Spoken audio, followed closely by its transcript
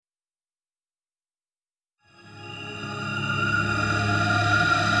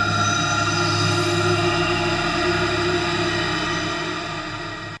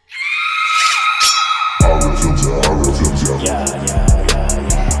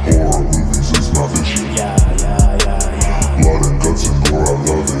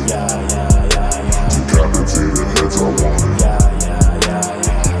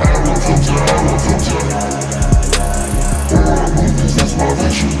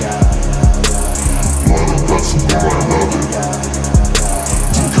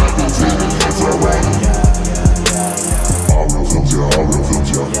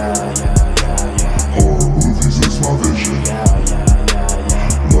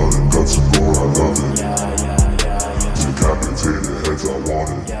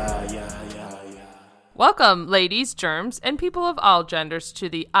Welcome, ladies, germs, and people of all genders to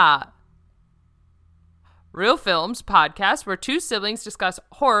the Real Films podcast, where two siblings discuss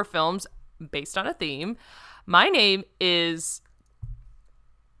horror films based on a theme. My name is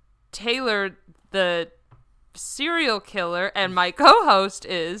Taylor, the serial killer, and my co-host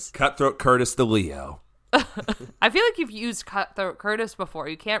is Cutthroat Curtis the Leo. I feel like you've used Cutthroat Curtis before.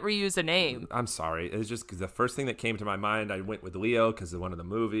 You can't reuse a name. I'm sorry. It's just because the first thing that came to my mind, I went with Leo because of one of the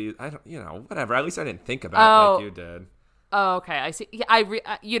movies. I don't, whatever. At least I didn't think about it like you did. Oh, okay. I see.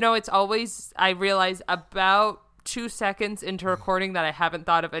 Yeah, it's always, I realize about 2 seconds into recording that I haven't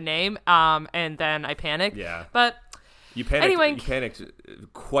thought of a name, and then I panic. Yeah. But you panicked. Anyway, you panicked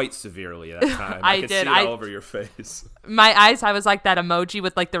quite severely that time. I could did. See it all over your face. My eyes, I was like that emoji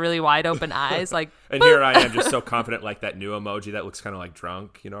with like the really wide open eyes, like. And here I am, just so confident, like that new emoji that looks kind of like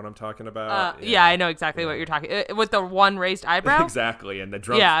drunk. You know what I'm talking about? Yeah, I know exactly what you're talking with the one raised eyebrow. Exactly, and the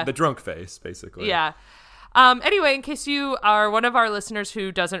drunk face, basically. Yeah. Anyway, in case you are one of our listeners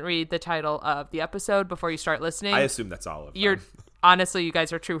who doesn't read the title of the episode before you start listening, I assume that's all of them. Honestly, you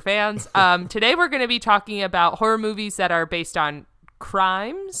guys are true fans. Today we're going to be talking about horror movies that are based on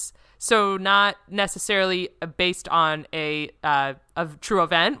crimes. So not necessarily based on a true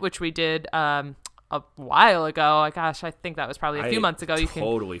event, which we did a while ago. Gosh, I think that was probably a few months ago. I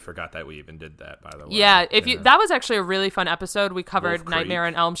totally forgot that we even did that, by the way. Yeah, that was actually a really fun episode. We covered Nightmare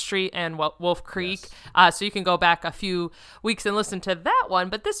on Elm Street and Wolf Creek. Yes. So you can go back a few weeks and listen to that one.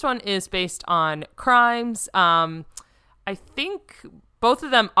 But this one is based on crimes. I think both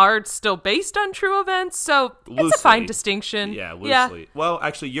of them are still based on true events, so loosely. It's a fine distinction. Yeah, loosely. Yeah. Well,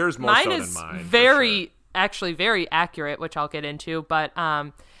 actually, yours more so than mine. Mine is actually very accurate, which I'll get into. But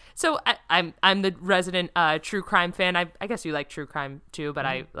so I'm the resident true crime fan. I guess you like true crime too, but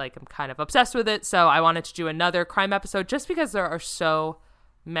I'm kind of obsessed with it. So I wanted to do another crime episode just because there are so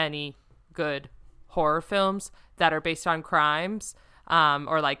many good horror films that are based on crimes.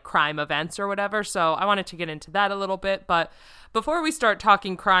 Or like crime events or whatever. So I wanted to get into that a little bit. But before we start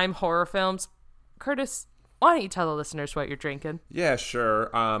talking crime horror films, Curtis, why don't you tell the listeners what you're drinking? Yeah, sure.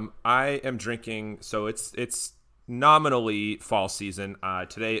 I am drinking, so it's nominally fall season.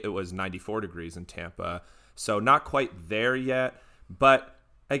 Today it was 94 degrees in Tampa, so not quite there yet. But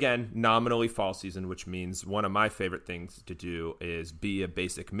again, nominally fall season, which means one of my favorite things to do is be a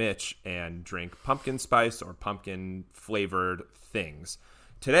basic Mitch and drink pumpkin spice or pumpkin flavored things.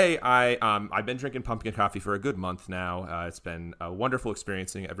 Today, I've been drinking pumpkin coffee for a good month now. It's been a wonderful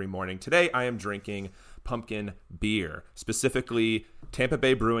experiencing every morning. Today, I am drinking pumpkin beer, specifically Tampa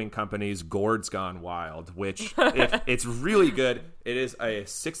Bay Brewing Company's Gourd's Gone Wild, which it's really good. It is a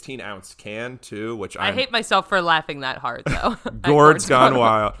 16-ounce can, too, which I hate myself for laughing that hard, though. Gourd's Gone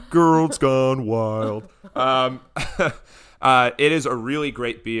Wild. Gourd's Gone Wild. It is a really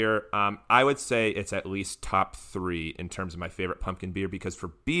great beer. I would say it's at least top 3 in terms of my favorite pumpkin beer, because for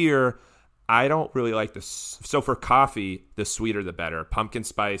beer, I don't really like this. So for coffee, the sweeter the better. Pumpkin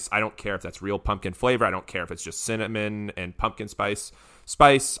spice, I don't care if that's real pumpkin flavor. I don't care if it's just cinnamon and pumpkin spice.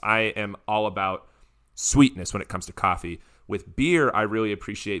 I am all about sweetness when it comes to coffee. With beer, I really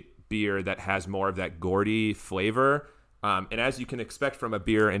appreciate beer that has more of that gourdy flavor. And as you can expect from a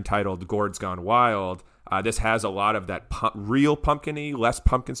beer entitled Gourd's Gone Wild, this has a lot of that real pumpkin-y, less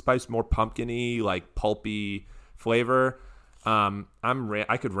pumpkin spice, more pumpkin-y, like pulpy flavor.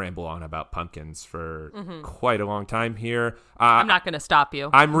 I could ramble on about pumpkins for quite a long time here. I'm not going to stop you.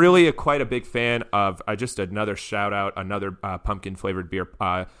 I'm really quite a big fan of just another shout out, another pumpkin flavored beer,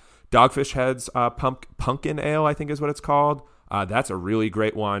 Dogfish Head's pumpkin ale, I think is what it's called. That's a really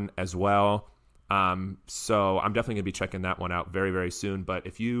great one as well. So I'm definitely going to be checking that one out very, very soon. But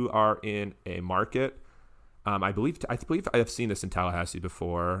if you are in a market, I believe I've seen this in Tallahassee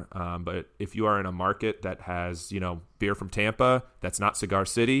before. But if you are in a market that has, beer from Tampa, that's not Cigar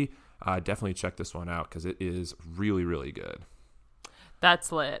City, definitely check this one out because it is really, really good.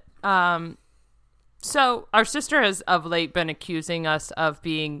 That's lit. So our sister has of late been accusing us of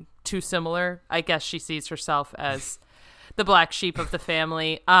being too similar. I guess she sees herself as the black sheep of the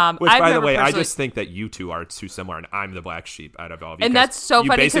family. Which, by the way, I just think that you two are too similar, and I'm the black sheep out of all of you. And that's so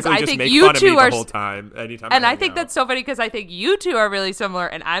funny because I think you two are the whole time. Anytime, and I think that's so funny because I think you two are really similar,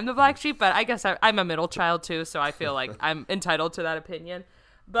 and I'm the black sheep. But I guess I'm a middle child too, so I feel like I'm entitled to that opinion.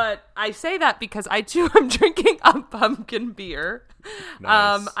 But I say that because I too am drinking a pumpkin beer.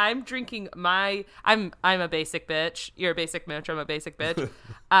 Nice. I'm drinking I'm a basic bitch. You're a basic bitch. I'm a basic bitch.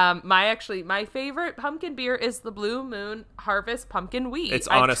 My favorite pumpkin beer is the Blue Moon Harvest Pumpkin Wheat. It's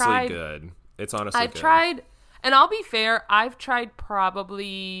honestly good. I've tried, and I'll be fair, I've tried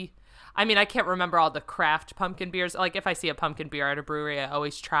probably, I mean, I can't remember all the craft pumpkin beers. Like if I see a pumpkin beer at a brewery, I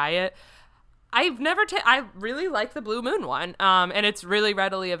always try it. I've never I really like the Blue Moon one, and it's really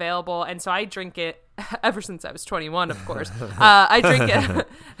readily available, and so I drink it ever since I was 21, of course. I drink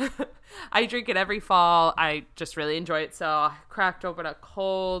it I drink it every fall. I just really enjoy it, so I cracked open a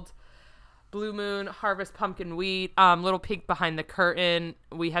cold Blue Moon Harvest Pumpkin Wheat. Little peek behind the curtain.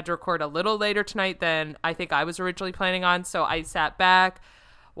 We had to record a little later tonight than I think I was originally planning on, so I sat back,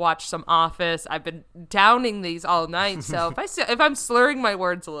 watched some Office. I've been downing these all night, so if I'm slurring my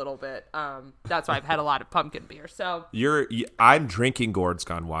words a little bit, that's why I've had a lot of pumpkin beer. So I'm drinking Gourds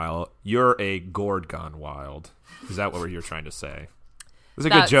Gone Wild. You're a gourd gone wild. Is that what you're trying to say? It's a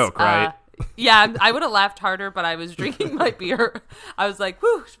good joke, right? Yeah, I would have laughed harder, but I was drinking my beer. I was like,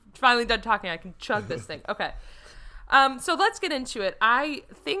 whew, finally done talking. I can chug this thing. Okay. So let's get into it. I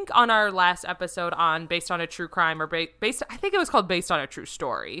think on our last episode on Based on a True Crime, or based, I think it was called Based on a True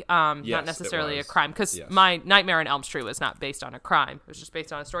Story. Not necessarily a crime, because my Nightmare on Elm Street was not based on a crime. It was just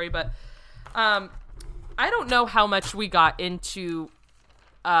based on a story. But I don't know how much we got into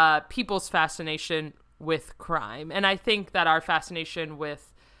people's fascination with crime. And I think that our fascination with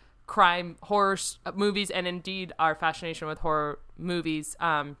crime, horror movies, and indeed our fascination with horror movies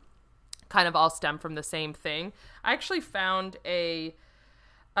kind of all stem from the same thing. I actually found a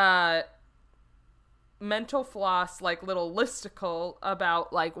mental floss, like, little listicle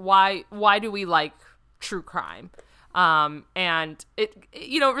about, like, why do we like true crime? And it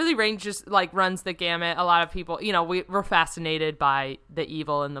really ranges, like, runs the gamut. A lot of people, we're fascinated by the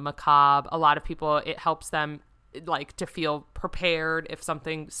evil and the macabre. A lot of people, it helps them, like, to feel prepared if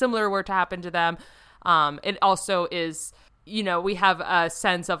something similar were to happen to them. It also is, we have a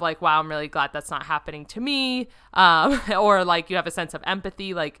sense of, like, wow, I'm really glad that's not happening to me. Or, like, you have a sense of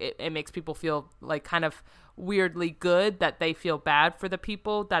empathy. Like, it makes people feel, like, kind of weirdly good that they feel bad for the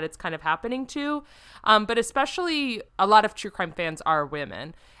people that it's kind of happening to. But especially a lot of true crime fans are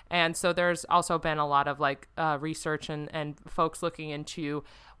women. And so there's also been a lot of, like, research and folks looking into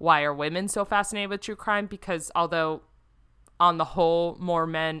why are women so fascinated with true crime? Because although on the whole, more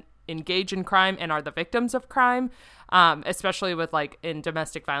men engage in crime and are the victims of crime, especially with, like, in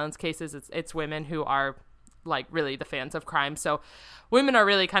domestic violence cases, it's women who are, like, really the fans of crime. So women are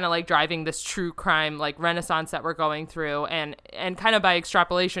really kind of, like, driving this true crime, like, renaissance that we're going through, and kind of by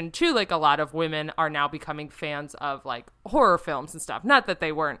extrapolation too, like, a lot of women are now becoming fans of, like, horror films and stuff. Not that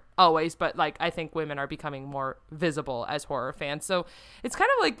they weren't always, but, like, I think women are becoming more visible as horror fans. So it's kind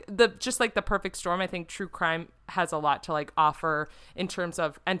of like the perfect storm. I think true crime has a lot to, like, offer in terms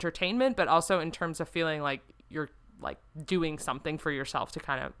of entertainment, but also in terms of feeling like you're, like, doing something for yourself to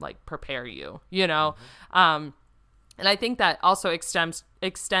kind of, like, prepare you, Mm-hmm. And I think that also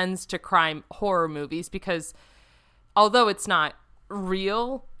extends to crime horror movies, because although it's not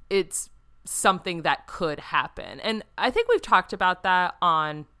real, it's something that could happen. And I think we've talked about that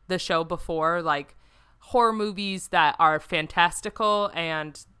on the show before, like, horror movies that are fantastical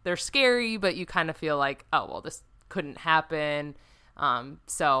and they're scary, but you kind of feel like, oh, well, this couldn't happen.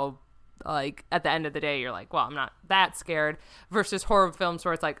 So, like, at the end of the day, you're like, well, I'm not that scared, versus horror films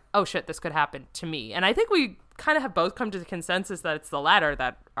where it's like, oh shit, this could happen to me. And I think we kind of have both come to the consensus that it's the latter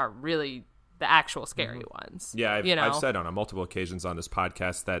that are really the actual scary ones. Yeah, I've said on multiple occasions on this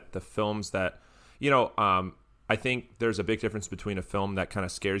podcast that the films that, I think there's a big difference between a film that kind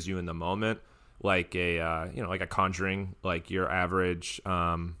of scares you in the moment, like like a Conjuring, like your average,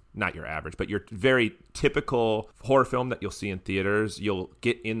 not your average, but your very typical horror film that you'll see in theaters. You'll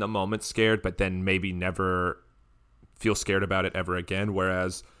get in the moment scared, but then maybe never feel scared about it ever again.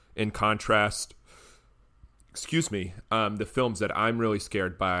 Whereas in contrast, the films that I'm really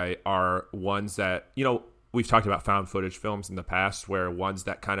scared by are ones that, we've talked about found footage films in the past, where ones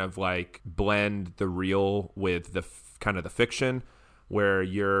that kind of, like, blend the real with the kind of the fiction, where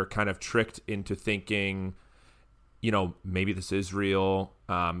you're kind of tricked into thinking, maybe this is real.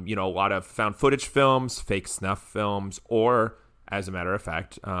 A lot of found footage films, fake snuff films, or, as a matter of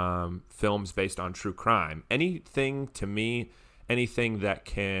fact, films based on true crime. Anything that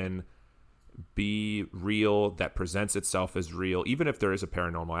can be real, that presents itself as real, even if there is a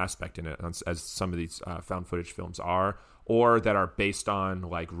paranormal aspect in it, as some of these found footage films are, or that are based on,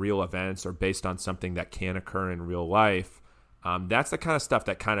 like, real events or based on something that can occur in real life. That's the kind of stuff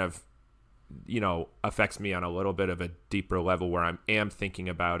that kind of affects me on a little bit of a deeper level where I am thinking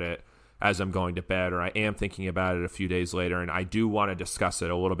about it as I'm going to bed, or I am thinking about it a few days later, and I do want to discuss it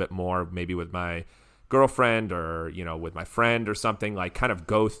a little bit more, maybe with my girlfriend or, with my friend or something, like kind of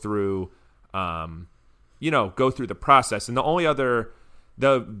go through the process. And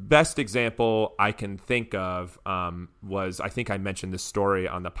the best example I can think of was, I think I mentioned this story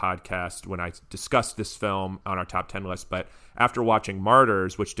on the podcast when I discussed this film on our top 10 list, but after watching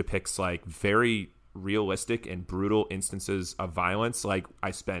Martyrs, which depicts like very realistic and brutal instances of violence, like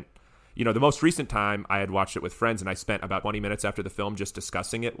I spent, the most recent time I had watched it with friends, and I spent about 20 minutes after the film just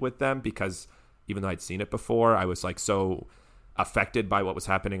discussing it with them, because even though I'd seen it before, I was like so affected by what was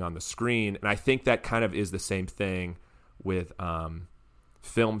happening on the screen. And I think that kind of is the same thing with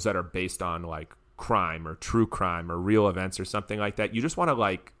films that are based on like crime or true crime or real events or something like that. You just want to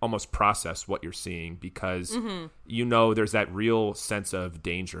like almost process what you're seeing, because there's that real sense of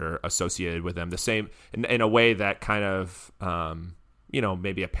danger associated with them, the same in a way that kind of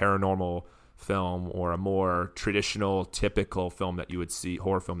maybe a paranormal film or a more traditional typical film that you would see,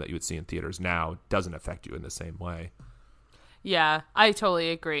 horror film that you would see in theaters now, doesn't affect you in the same way. Yeah, I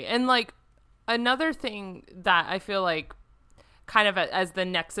totally agree. And like another thing that I feel like kind of as the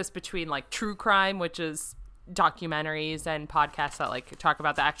nexus between like true crime, which is documentaries and podcasts that like talk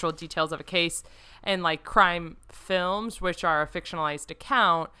about the actual details of a case, and like crime films, which are a fictionalized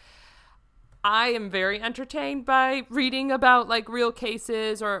account, I am very entertained by reading about like real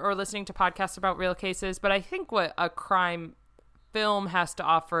cases or listening to podcasts about real cases. But I think what a crime film has to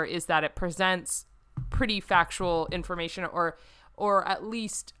offer is that it presents pretty factual information, or at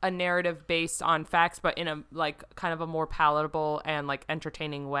least a narrative based on facts, but in a like kind of a more palatable and like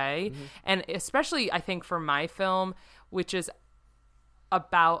entertaining way. And especially I think for my film, which is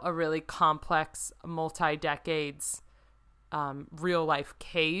about a really complex multi-decades real life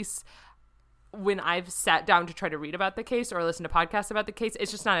case, when I've sat down to try to read about the case or listen to podcasts about the case,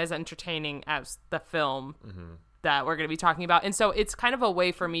 it's just not as entertaining as the film that we're going to be talking about. And so it's kind of a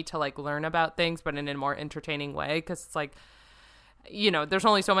way for me to like learn about things, but in a more entertaining way. Because it's like, there's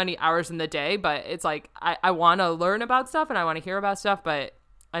only so many hours in the day, but it's like, I want to learn about stuff and I want to hear about stuff, but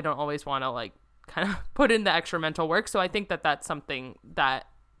I don't always want to like kind of put in the extra mental work. So I think that that's something that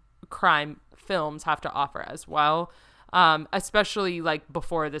crime films have to offer as well. Especially like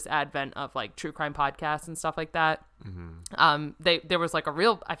before this advent of like true crime podcasts and stuff like that. There was like I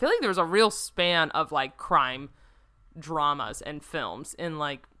feel like there was a real span of like crime dramas and films in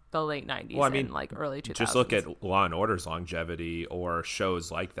like the late 90s and like early 2000s. Just look at Law and Order's longevity, or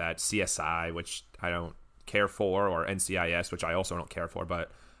shows like that, CSI, which I don't care for, or NCIS, which I also don't care for,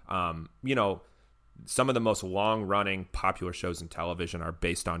 but some of the most long-running popular shows in television are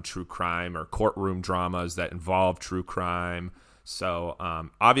based on true crime or courtroom dramas that involve true crime. So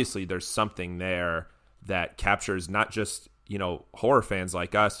obviously there's something there that captures not just, horror fans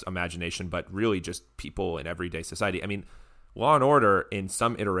like us imagination, but really just people in everyday society. I mean, Law and Order in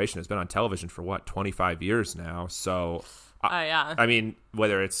some iteration has been on television for 25 years now. So yeah. I mean,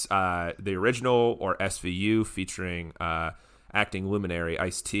 whether it's the original or SVU featuring acting luminary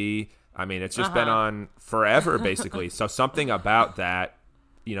Ice-T, I mean, it's just been on forever, basically. So something about that,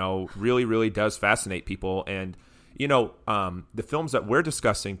 really, really does fascinate people. And, the films that we're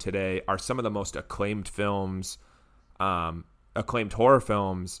discussing today are some of the most acclaimed films, acclaimed horror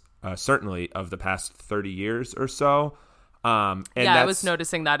films, certainly of the past 30 years or so. And I was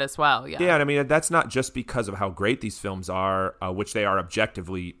noticing that as well. Yeah. Yeah. And I mean, that's not just because of how great these films are, which they are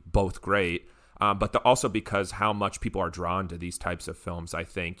objectively both great. But also because how much people are drawn to these types of films, I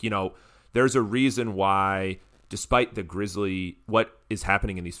think. There's a reason why, despite what is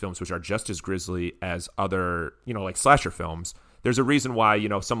happening in these films, which are just as grisly as other, like slasher films, there's a reason why,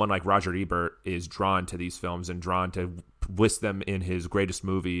 someone like Roger Ebert is drawn to these films and drawn to list them in his greatest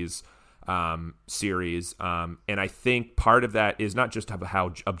movies series. And I think part of that is not just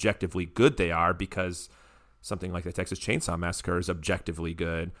how objectively good they are, because something like the Texas Chainsaw Massacre is objectively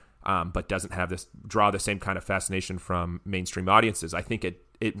good, but doesn't draw the same kind of fascination from mainstream audiences. I think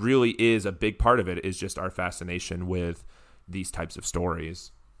it really is a big part of it is just our fascination with these types of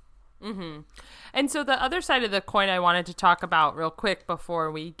stories. And so the other side of the coin I wanted to talk about real quick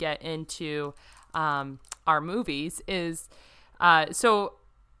before we get into our movies is, so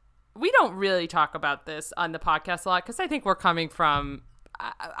we don't really talk about this on the podcast a lot, because I think we're coming from,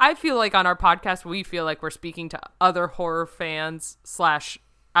 I feel like on our podcast, we feel like we're speaking to other horror fans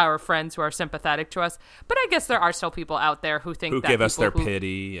 / our friends who are sympathetic to us. But I guess there are still people out there who think who that give us their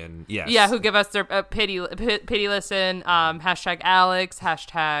pity and who give us their pity listen, hashtag Alex,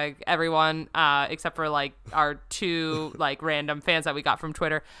 hashtag everyone, except for like our two like random fans that we got from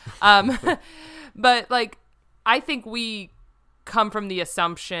Twitter. But like, I think we come from the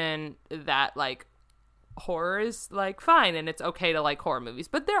assumption that like horror is like fine and it's okay to like horror movies.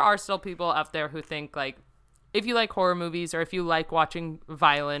 But there are still people out there who think like, if you like horror movies or if you like watching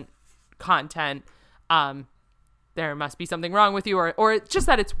violent content, there must be something wrong with you, or it's just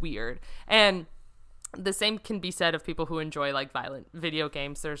that it's weird. And the same can be said of people who enjoy like violent video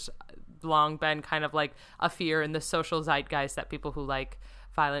games. There's long been kind of like a fear in the social zeitgeist that people who like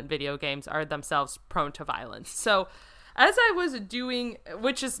violent video games are themselves prone to violence. So as I was doing,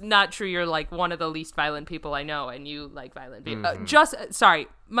 which is not true, you're like one of the least violent people I know, and you like violent video.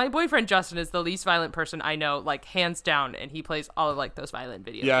 My boyfriend Justin is the least violent person I know, like hands down, and he plays all of like those violent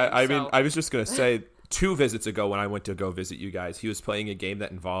video games. I mean, I was just gonna say 2 visits ago when I went to go visit you guys, he was playing a game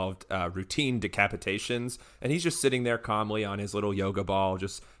that involved routine decapitations, and he's just sitting there calmly on his little yoga ball,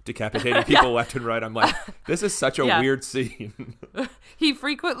 just decapitating people left and right. I'm like, this is such a weird scene. He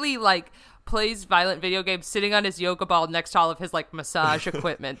frequently like plays violent video games sitting on his yoga ball next to all of his like massage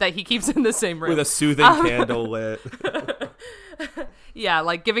equipment that he keeps in the same room with a soothing candle lit. Yeah,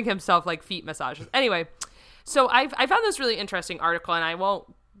 like giving himself like feet massages. Anyway, so I found this really interesting article, and I won't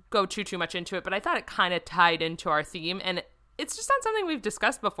go too much into it, but I thought it kind of tied into our theme, and it's just not something we've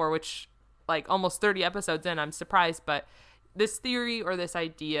discussed before, which like almost 30 episodes in, I'm surprised. But this theory or this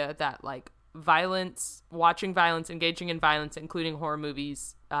idea that like violence, watching violence, engaging in violence, including horror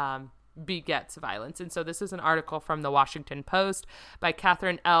movies, begets violence. And so this is an article from the Washington Post by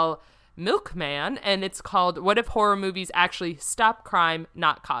Catherine L. Milkman, and it's called "What If Horror Movies Actually Stop Crime,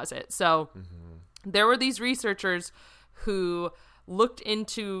 Not Cause It?" So there were these researchers who looked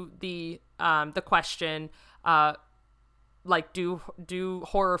into the question, like do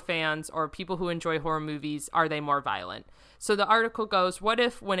horror fans or people who enjoy horror movies, are they more violent? So the article goes, what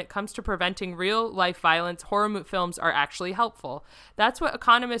if, when it comes to preventing real-life violence, horror films are actually helpful? That's what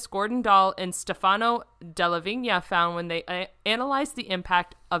economists Gordon Dahl and Stefano Della Vigna found when they analyzed the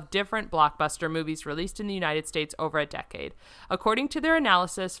impact of different blockbuster movies released in the United States over a decade. According to their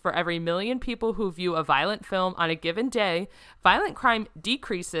analysis, for every million people who view a violent film on a given day, violent crime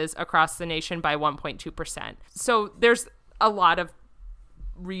decreases across the nation by 1.2%. So there's a lot of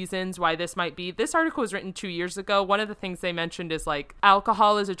reasons why this might be. This article was written 2 years ago. One of the things they mentioned is like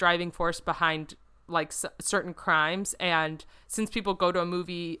alcohol is a driving force behind like certain crimes, and since people go to a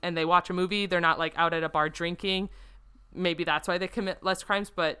movie and they watch a movie, they're not like out at a bar drinking. Maybe that's why they commit less crimes.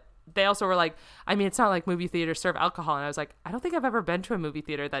 But they also were like, I mean, it's not like movie theaters serve alcohol. And I was like, I don't think I've ever been to a movie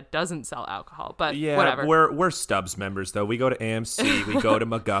theater that doesn't sell alcohol, but yeah, whatever. We're Stubbs members though. We go to AMC, we go to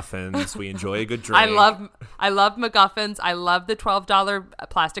MacGuffins, we enjoy a good drink. I love MacGuffins. I love the $12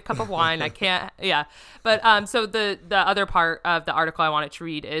 plastic cup of wine. I can't, yeah. But so the other part of the article I wanted to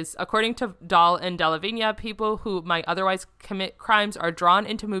read is, according to Dahl and Della Vigna, people who might otherwise commit crimes are drawn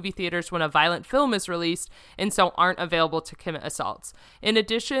into movie theaters when a violent film is released and so aren't available to commit assaults. In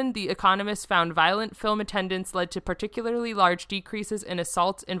addition, the economists found violent film attendance led to particularly large decreases in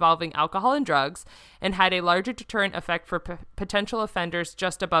assaults involving alcohol and drugs, and had a larger deterrent effect for potential offenders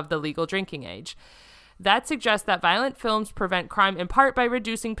just above the legal drinking age. That suggests that violent films prevent crime in part by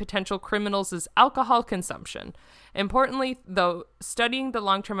reducing potential criminals' alcohol consumption. Importantly, though, studying the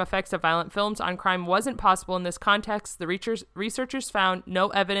long-term effects of violent films on crime wasn't possible in this context, the researchers found no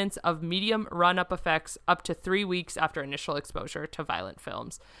evidence of medium run-up effects up to 3 weeks after initial exposure to violent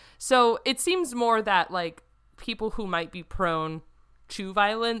films. So it seems more that like people who might be prone to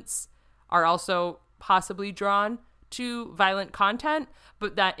violence are also possibly drawn to violent content,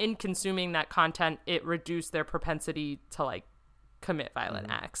 but that in consuming that content, it reduced their propensity to like commit violent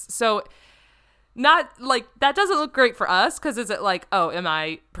acts. So not like that doesn't look great for us, because is it like, oh, am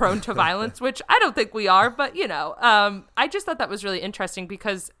I prone to violence? Which I don't think we are, but you know, I just thought that was really interesting,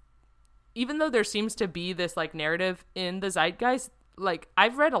 because even though there seems to be this like narrative in the zeitgeist, like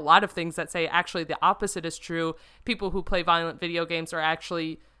I've read a lot of things that say actually the opposite is true. People who play violent video games are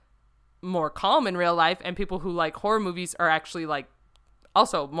actually more calm in real life, and people who like horror movies are actually like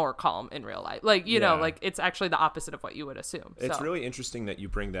also more calm in real life. Like, you know, like it's actually the opposite of what you would assume. It's really interesting that you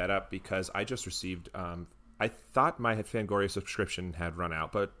bring that up, because I just received, I thought my Fangoria subscription had run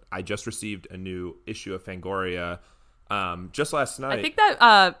out, but I just received a new issue of Fangoria just last night. I think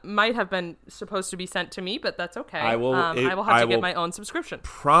that might have been supposed to be sent to me, but that's okay. I will have to get my own subscription.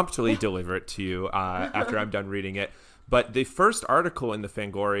 Promptly deliver it to you after I'm done reading it. But the first article in the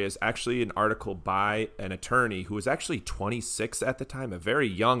Fangoria is actually an article by an attorney who was actually 26 at the time, a very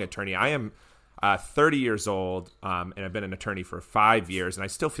young attorney. I am 30 years old, and I've been an attorney for 5 years, and I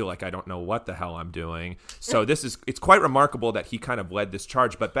still feel like I don't know what the hell I'm doing. So it's quite remarkable that he kind of led this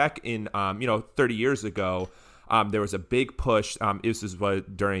charge. But back in 30 years ago, there was a big push. This is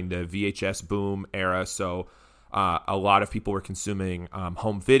during the VHS boom era, so a lot of people were consuming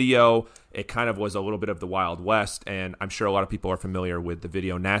home video. It kind of was a little bit of the Wild West, and I'm sure a lot of people are familiar with the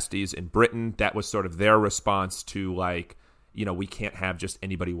video nasties in Britain. That was sort of their response to, like, we can't have just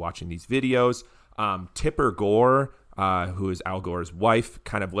anybody watching these videos. Tipper Gore, who is Al Gore's wife,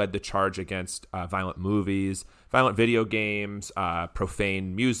 kind of led the charge against violent movies, violent video games,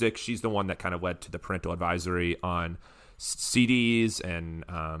 profane music. She's the one that kind of led to the parental advisory on CDs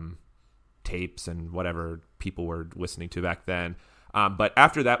and tapes and whatever people were listening to back then. But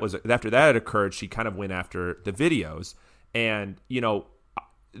after that had occurred, she kind of went after the videos, and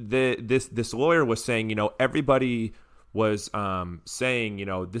this lawyer was saying, everybody was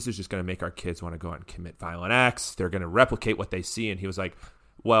saying, this is just going to make our kids want to go out and commit violent acts. They're going to replicate what they see. And he was like,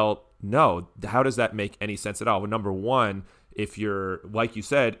 well, no, how does that make any sense at all? Well, number one, if you're, like you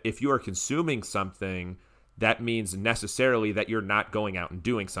said, if you are consuming something, that means necessarily that you're not going out and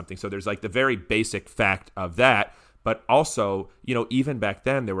doing something. So there's like the very basic fact of that. But also, even back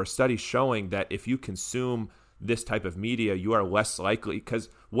then, there were studies showing that if you consume this type of media, you are less likely, because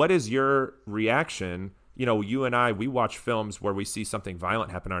what is your reaction? You and I, we watch films where we see something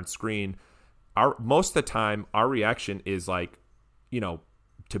violent happen on screen. Most of the time, our reaction is like,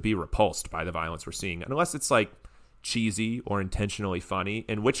 to be repulsed by the violence we're seeing, unless it's like cheesy or intentionally funny,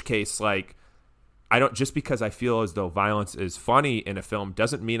 in which case, like, just because I feel as though violence is funny in a film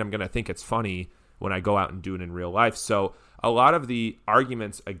doesn't mean I'm going to think it's funny when I go out and do it in real life. So a lot of the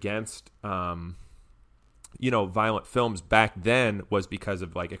arguments against, violent films back then was because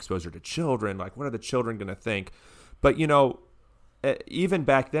of like exposure to children. Like, what are the children going to think? But, even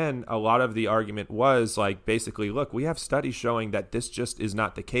back then, a lot of the argument was like, basically, look, we have studies showing that this just is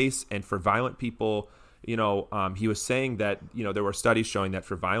not the case. And for violent people, he was saying that, there were studies showing that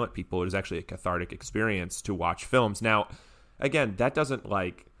for violent people, it is actually a cathartic experience to watch films. Now, again, that doesn't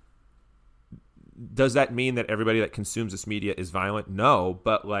does that mean that everybody that consumes this media is violent? No,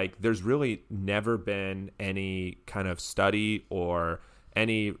 but like, there's really never been any kind of study or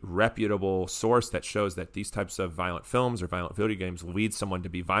any reputable source that shows that these types of violent films or violent video games lead someone to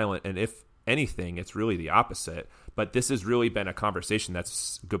be violent. And if anything, it's really the opposite. But this has really been a conversation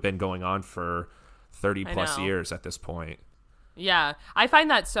that's been going on for 30 plus years at this point. Yeah, I find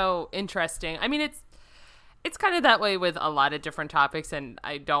that so interesting. I mean, it's kind of that way with a lot of different topics, and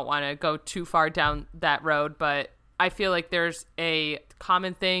I don't want to go too far down that road, but I feel like there's a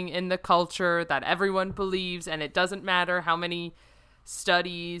common thing in the culture that everyone believes, and it doesn't matter how many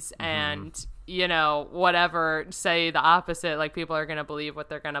studies and, whatever say the opposite, like, people are going to believe what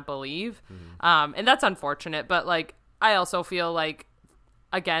they're going to believe. And that's unfortunate, but like, I also feel like,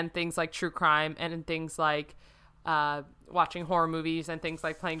 again, things like true crime and things like watching horror movies and things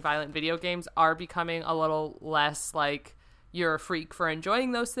like playing violent video games are becoming a little less like you're a freak for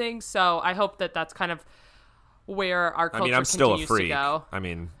enjoying those things. So I hope that that's kind of where our culture I'm still a freak. To go. I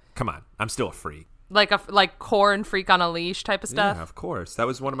mean, come on, I'm still a freak. Like core and freak on a leash type of stuff. Yeah, of course. That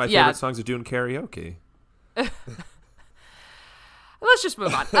was one of my favorite songs to do in karaoke. Let's just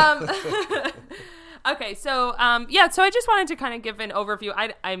move on. Okay, so so I just wanted to kind of give an overview.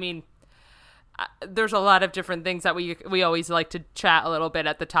 I mean, there's a lot of different things that we always like to chat a little bit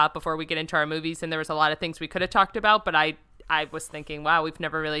at the top before we get into our movies, and there was a lot of things we could have talked about, but I was thinking, wow, we've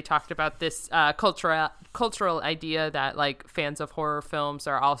never really talked about this cultural idea that like fans of horror films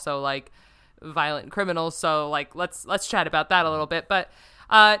are also like violent criminals. So like let's chat about that a little bit. But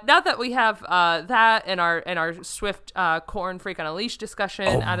now that we have that and our swift corn freak on a leash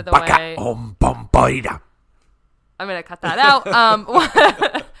discussion out of the way, I'm gonna cut that out.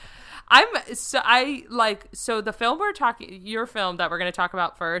 So the film your film that we're going to talk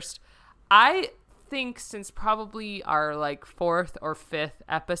about first, I think since probably our like 4th or 5th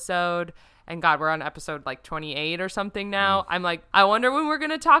episode, and God, we're on episode like 28 or something now. I'm like, I wonder when we're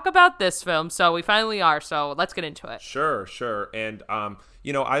going to talk about this film. So we finally are. So let's get into it. Sure. And,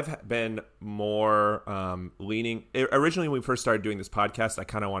 I've been more leaning. Originally, when we first started doing this podcast, I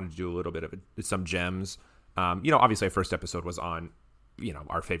kind of wanted to do a little bit of some gems. Obviously, our first episode was on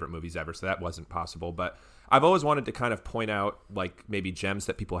our favorite movies ever, so that wasn't possible, but I've always wanted to kind of point out like maybe gems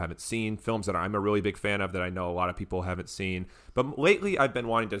that people haven't seen, films that I'm a really big fan of that I know a lot of people haven't seen. But lately I've been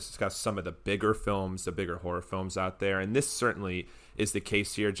wanting to discuss some of the bigger films, the bigger horror films out there, and this certainly is the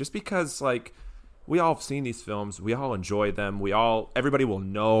case here, just because like we all have seen these films. We all enjoy them. Everybody will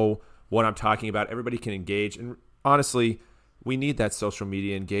know what I'm talking about. Everybody can engage. And honestly, we need that social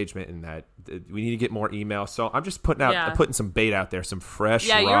media engagement, and that we need to get more email. So I'm just putting some bait out there, some fresh,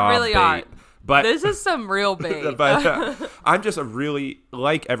 raw you really bait. are. But this is some real bait. But I'm just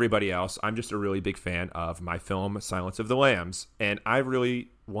like everybody else, I'm just a really big fan of my film Silence of the Lambs, and I really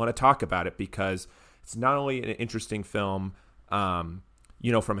want to talk about it because it's not only an interesting film,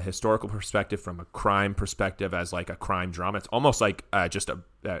 from a historical perspective, from a crime perspective, as like a crime drama. It's almost like just a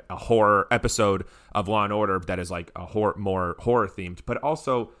horror episode of Law and Order that is like more horror themed. But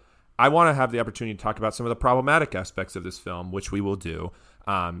also, I want to have the opportunity to talk about some of the problematic aspects of this film, which we will do.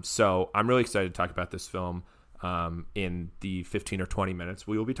 So I'm really excited to talk about this film in the 15 or 20 minutes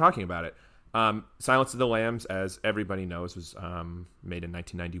we will be talking about it. Silence of the Lambs, as everybody knows, was made in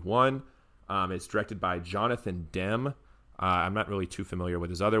 1991. It's directed by Jonathan Demme. I'm not really too familiar with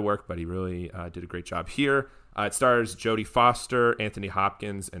his other work, but he really did a great job here. It stars Jodie Foster, Anthony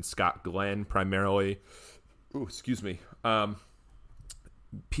Hopkins, and Scott Glenn primarily. Ooh, excuse me.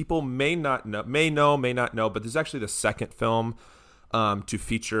 People may not know, but this is actually the second film to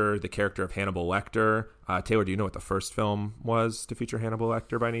feature the character of Hannibal Lecter. Taylor, do you know what the first film was to feature Hannibal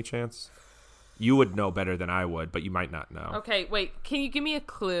Lecter by any chance? You would know better than I would, but you might not know. Okay, wait. Can you give me a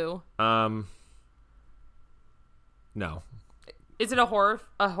clue? No. Is it a horror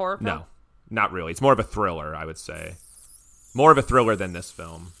film? No, not really. It's more of a thriller, I would say. More of a thriller than this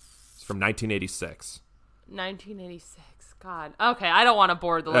film. It's from 1986. 1986. God. Okay, I don't want to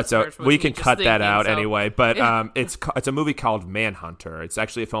bore the listeners. We can cut that out anyway, but it's a movie called Manhunter. It's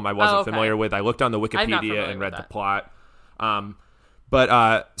actually a film I wasn't familiar with. I looked on the Wikipedia and read the plot.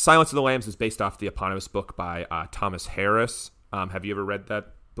 But Silence of the Lambs is based off the eponymous book by Thomas Harris. Have you ever read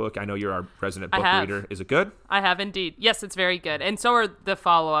that book? I know you're our resident book reader. Is it good? I have indeed. Yes, it's very good. And so are the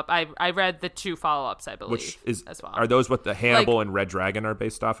follow-up. I read the 2 follow-ups, I believe, as well. Are those what the Hannibal and Red Dragon are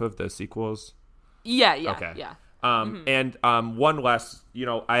based off of, the sequels? Yeah. Okay. Yeah. And one last,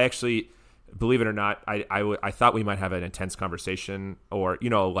 I actually, believe it or not, I thought we might have an intense conversation or,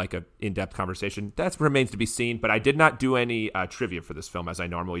 like a in-depth conversation. That remains to be seen, but I did not do any trivia for this film as I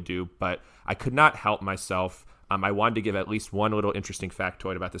normally do, but I could not help myself. I wanted to give at least one little interesting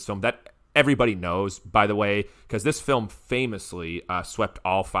factoid about this film that everybody knows, by the way, because this film famously swept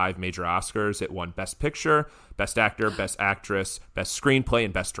all 5 major Oscars. It won Best Picture, Best Actor, Best Actress, Best Screenplay,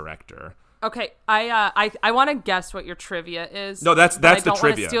 and Best Director. Okay, I want to guess what your trivia is. No, that's the trivia. I don't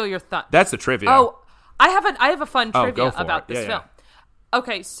want to steal your thought. That's the trivia. Oh, I have a fun trivia about this film. Yeah.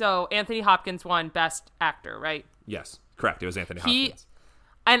 Okay, so Anthony Hopkins won Best Actor, right? Yes, correct. It was Anthony Hopkins.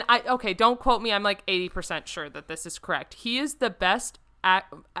 And don't quote me. I'm like 80% sure that this is correct. He is the best at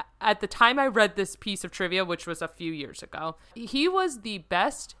the time I read this piece of trivia, which was a few years ago. He was the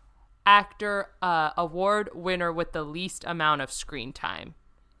best actor award winner with the least amount of screen time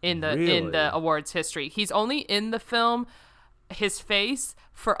in the awards history. He's only in the film, his face,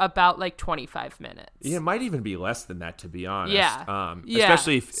 for about like 25 minutes. Yeah, it might even be less than that, to be honest. Yeah.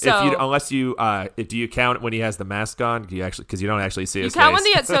 Especially if you, unless you, do you count when he has the mask on? Do you actually, because you don't actually see his face. You count when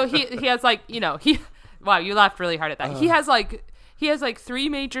he has like, wow, you laughed really hard at that. He has like 3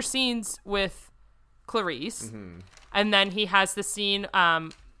 major scenes with Clarice, and then he has the scene,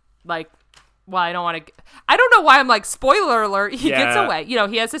 I don't know why I'm like, spoiler alert, he gets away.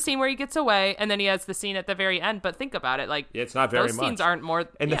 He has the scene where he gets away, and then he has the scene at the very end. But think about it, like, it's not very those much. Scenes aren't more.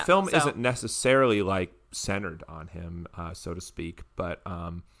 And the film isn't necessarily like centered on him, so to speak. But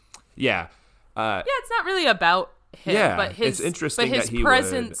it's not really about him. Yeah, but it's interesting but his that he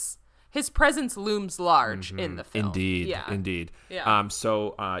presence. His presence looms large in the film. Indeed. Yeah.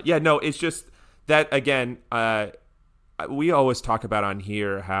 It's just that, again, we always talk about on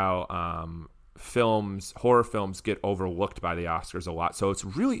here how horror films get overlooked by the Oscars a lot. So it's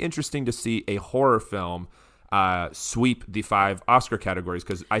really interesting to see a horror film sweep the 5 Oscar categories,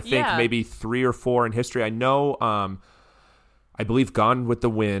 because I think maybe 3 or 4 in history. I know, I believe Gone with the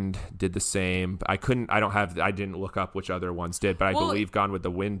Wind did the same. I didn't look up which other ones did, but I believe Gone with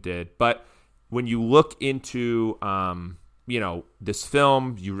the Wind did. But when you look into this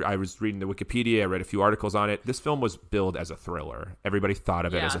film, I was reading the Wikipedia, I read a few articles on it. This film was billed as a thriller. Everybody thought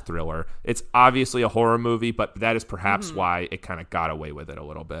of it as a thriller. It's obviously a horror movie, but that is perhaps why it kind of got away with it a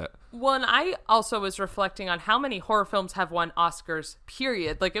little bit. Well, and I also was reflecting on how many horror films have won Oscars,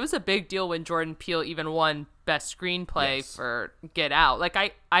 period. Like, it was a big deal when Jordan Peele even won Best Screenplay for Get Out. Like,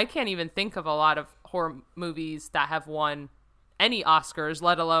 I can't even think of a lot of horror movies that have won any Oscars,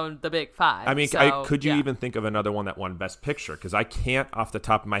 let alone the big 5. I mean, could you even think of another one that won Best Picture? Because I can't off the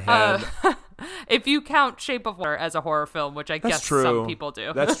top of my head. If you count Shape of Water as a horror film, which I guess some people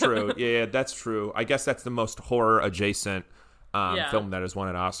do. That's true. Yeah, that's true. I guess that's the most horror adjacent film that has won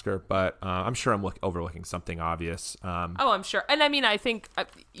an Oscar, but I'm sure I'm overlooking something obvious. I'm sure. And I mean, I think,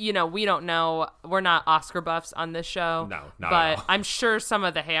 we don't know. We're not Oscar buffs on this show. No, not but at all. I'm sure some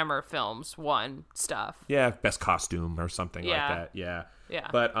of the Hammer films won stuff. Yeah, best costume or something like that. Yeah. Yeah.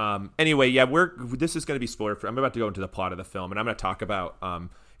 But anyway, this is going to be spoiler free. I'm about to go into the plot of the film, and I'm going to talk about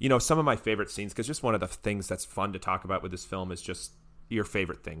some of my favorite scenes, because just one of the things that's fun to talk about with this film is just your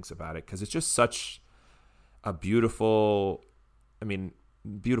favorite things about it, because it's just such a beautiful. I mean,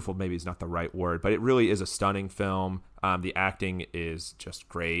 beautiful maybe is not the right word, but it really is a stunning film. The acting is just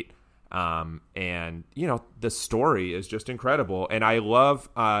great. And, the story is just incredible. And I love,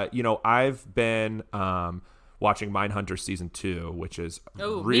 I've been watching Mindhunter Season 2, which is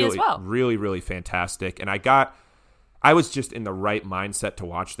really, really fantastic. And I was just in the right mindset to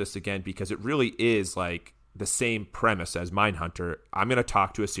watch this again, because it really is like the same premise as Mindhunter. I'm going to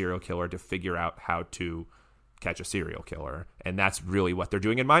talk to a serial killer to figure out how to catch a serial killer, and that's really what they're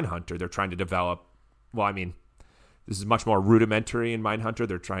doing in Mindhunter. They're trying to develop, this is much more rudimentary in Mindhunter.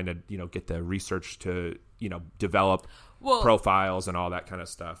 They're trying to get the research to develop profiles and all that kind of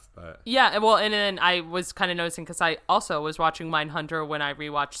stuff. But and then I was kind of noticing, because I also was watching Mindhunter when I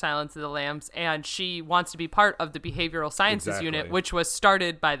rewatched Silence of the Lambs, and she wants to be part of the behavioral sciences unit, which was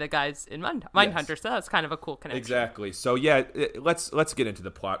started by the guys in Mindhunter. Yes. So that's kind of a cool connection. Exactly. So let's get into the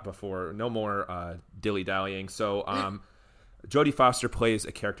plot before no more dilly dallying. So Jodie Foster plays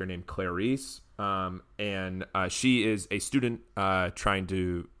a character named Clarice, and she is a student trying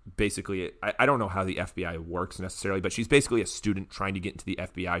to basically, I don't know how the FBI works necessarily, but she's basically a student trying to get into the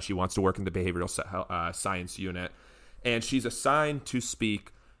FBI. She wants to work in the behavioral science unit, and she's assigned to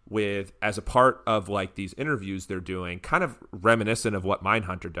speak with, as a part of like these interviews they're doing, kind of reminiscent of what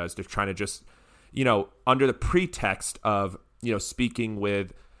Mindhunter does. They're trying to just, under the pretext of, speaking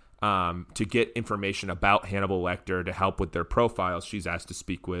with, to get information about Hannibal Lecter to help with their profiles, she's asked to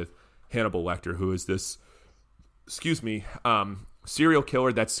speak with Hannibal Lecter, who is this, serial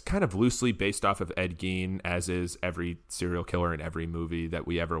killer that's kind of loosely based off of Ed Gein, as is every serial killer in every movie that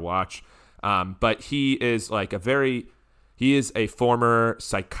we ever watch. But he is like he is a former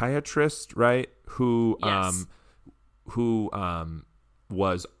psychiatrist, right? Who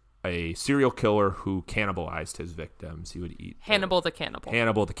was a serial killer who cannibalized his victims. He would eat Hannibal the Cannibal.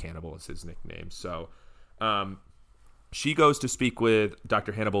 Hannibal the Cannibal is his nickname. So, she goes to speak with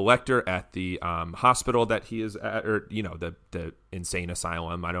Dr. Hannibal Lecter at the hospital that he is at, or the insane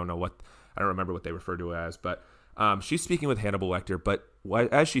asylum. I don't remember what they refer to it as, but she's speaking with Hannibal Lecter. But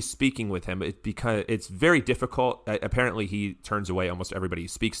as she's speaking with him, it's very difficult. Apparently, he turns away almost everybody he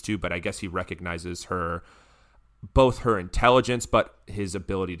speaks to, but I guess he recognizes both her intelligence, but his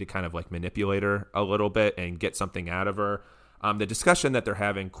ability to kind of like manipulate her a little bit and get something out of her. The discussion that they're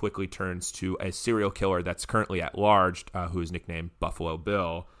having quickly turns to a serial killer that's currently at large, who is nicknamed Buffalo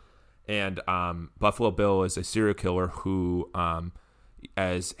Bill. And Buffalo Bill is a serial killer who,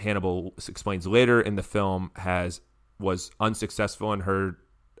 as Hannibal explains later in the film, was unsuccessful in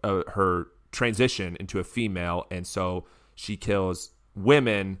her transition into a female, and so she kills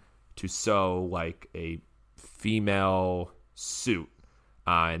women to sew like a female suit,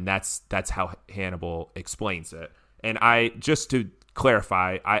 and that's how Hannibal explains it. And just to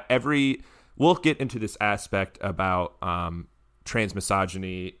clarify, we'll get into this aspect about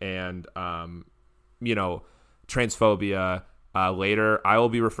transmisogyny and transphobia later. I will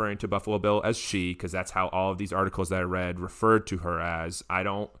be referring to Buffalo Bill as she, because that's how all of these articles that I read referred to her as. I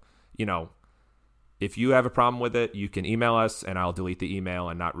don't, if you have a problem with it, you can email us and I'll delete the email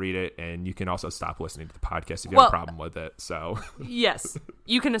and not read it. And you can also stop listening to the podcast if you have a problem with it. So yes,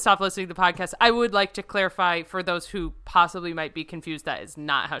 you can stop listening to the podcast. I would like to clarify for those who possibly might be confused, that is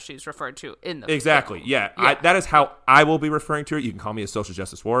not how she's referred to in the film. Yeah. That is how I will be referring to it. You can call me a social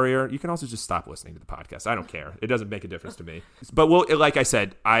justice warrior. You can also just stop listening to the podcast. I don't care. It doesn't make a difference to me. But like I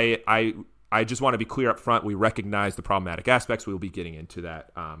said, I just want to be clear up front. We recognize the problematic aspects. We will be getting into that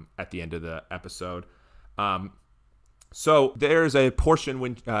at the end of the episode. So there's a portion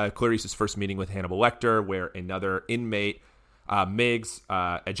when Clarice is first meeting with Hannibal Lecter where another inmate, Miggs,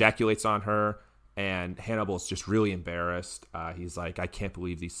 ejaculates on her, and Hannibal's just really embarrassed. He's like, I can't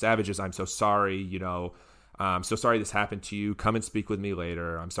believe these savages. I'm so sorry. I'm so sorry this happened to you. Come and speak with me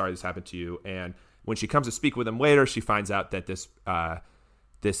later. I'm sorry this happened to you. And when she comes to speak with him later, she finds out that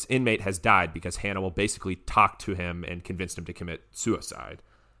this inmate has died because Hannibal basically talked to him and convinced him to commit suicide.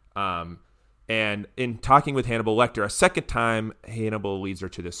 And in talking with Hannibal Lecter a second time, Hannibal leads her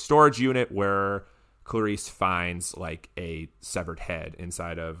to this storage unit where Clarice finds like a severed head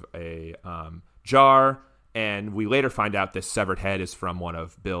inside of a jar. And we later find out this severed head is from one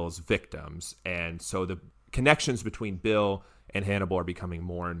of Bill's victims. And so the connections between Bill and Hannibal are becoming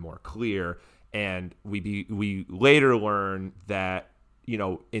more and more clear. And we later learn that, you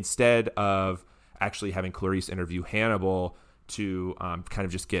know, instead of actually having Clarice interview Hannibal to kind of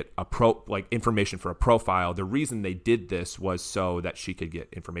just get information for a profile, the reason they did this was so that she could get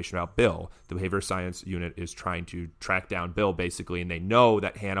information about Bill. The behavioral science unit is trying to track down Bill, basically, and they know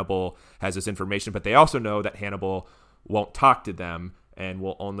that Hannibal has this information, but they also know that Hannibal won't talk to them and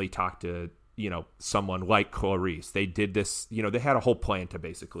will only talk to, you know, someone like Clarice. They did this, you know, they had a whole plan to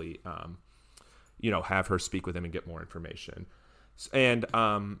basically, you know, have her speak with him and get more information. And,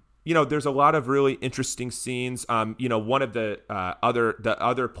 you know, there's a lot of really interesting scenes. You know, one of the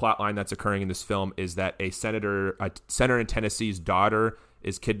other plot line that's occurring in this film is that a senator in Tennessee's daughter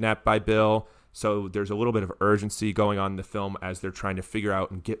is kidnapped by Bill. So there's a little bit of urgency going on in the film as they're trying to figure out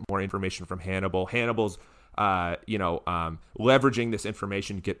and get more information from Hannibal. Hannibal's, leveraging this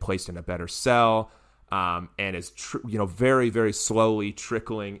information to get placed in a better cell, and is, very, very slowly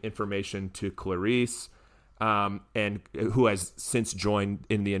trickling information to Clarice. And who has since joined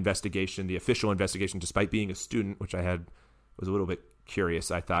in the investigation, the official investigation, despite being a student, which was a little bit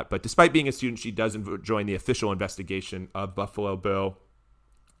curious, I thought. But despite being a student, she does join the official investigation of Buffalo Bill.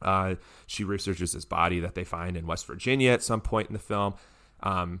 She researches his body that they find in West Virginia at some point in the film.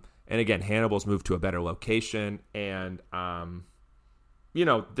 And again, Hannibal's moved to a better location. And,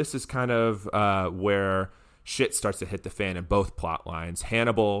 this is kind of where shit starts to hit the fan in both plot lines.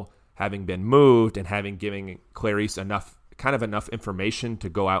 Hannibal, having been moved and having given Clarice enough information to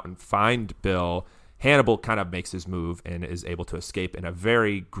go out and find Bill, Hannibal kind of makes his move and is able to escape in a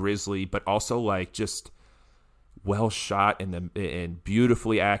very grisly, but also like just well shot and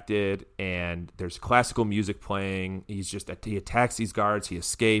beautifully acted. And there's classical music playing. He attacks these guards. He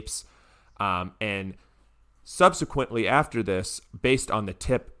escapes. And subsequently after this, based on the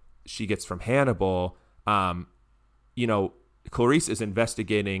tip she gets from Hannibal, Clarice is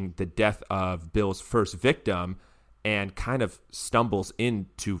investigating the death of Bill's first victim and kind of stumbles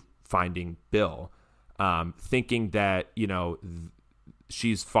into finding Bill, thinking that,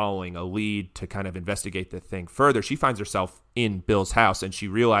 she's following a lead to kind of investigate the thing further. She finds herself in Bill's house and she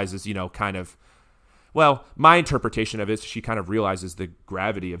realizes, my interpretation of it is she kind of realizes the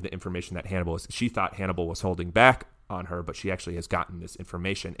gravity of the information that she thought Hannibal was holding back on her, but she actually has gotten this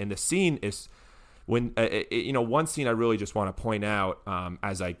information. And the scene is... one scene I really just want to point out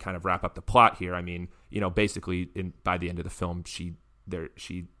as I kind of wrap up the plot here. I mean, basically by the end of the film, she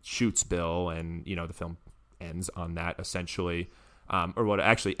shoots Bill, and the film ends on that essentially, or what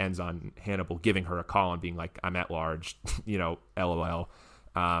actually ends on Hannibal giving her a call and being like, "I'm at large," LOL.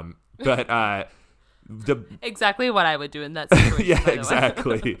 But exactly what I would do in that situation. Yeah,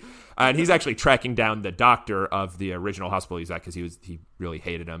 exactly. And he's actually tracking down the doctor of the original hospital he's at because he really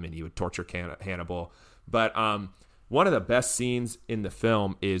hated him and he would torture Hannibal. But one of the best scenes in the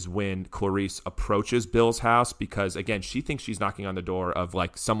film is when Clarice approaches Bill's house because, again, she thinks she's knocking on the door of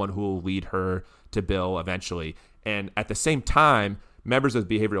like someone who will lead her to Bill eventually. And at the same time, members of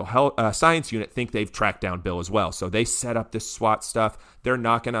the behavioral health science unit think they've tracked down Bill as well. So they set up this SWAT stuff. They're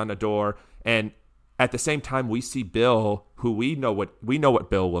knocking on the door, and at the same time, we see Bill, who we know what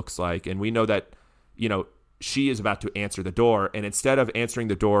Bill looks like, and we know that, she is about to answer the door. And instead of answering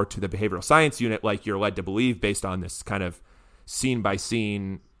the door to the behavioral science unit, like you're led to believe based on this kind of scene by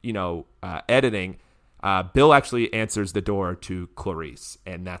scene, editing, Bill actually answers the door to Clarice,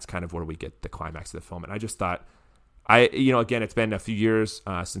 and that's kind of where we get the climax of the film. And I just thought, again, it's been a few years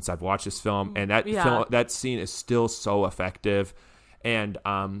since I've watched this film, and that scene is still so effective, and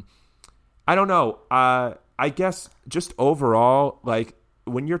I don't know. I guess just overall, like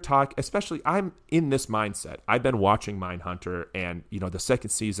when you're talking, especially I'm in this mindset. I've been watching Mindhunter, and the second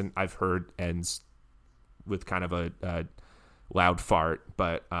season I've heard ends with kind of a loud fart,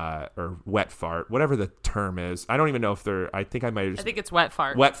 but or wet fart, whatever the term is. I don't even know if I think I think it's wet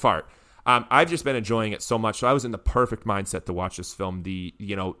fart. Wet fart. I've just been enjoying it so much. So I was in the perfect mindset to watch this film.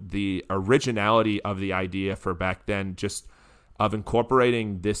 The originality of the idea for back then, just of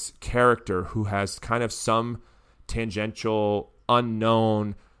incorporating this character who has kind of some tangential,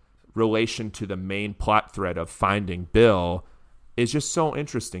 unknown relation to the main plot thread of finding Bill is just so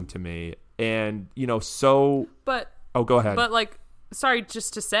interesting to me. And, But... Oh, go ahead. But, sorry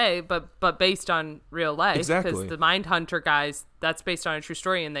just to say, but based on real life. Exactly. Because the Mindhunter guys, that's based on a true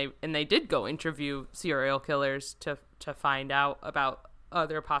story, and they did go interview serial killers to find out about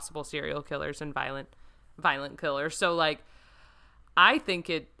other possible serial killers and violent killers. So, I think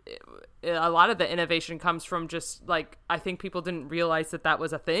a lot of the innovation comes from just like, I think people didn't realize that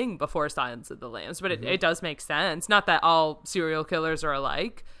was a thing before Silence of the Lambs, but it does make sense. Not that all serial killers are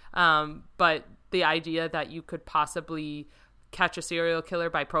alike, but the idea that you could possibly catch a serial killer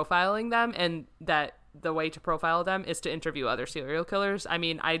by profiling them, and that the way to profile them is to interview other serial killers. I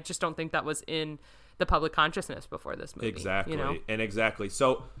mean, I just don't think that was in the public consciousness before this movie. Exactly. You know? And exactly.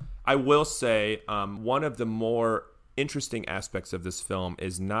 So I will say one of the more interesting aspects of this film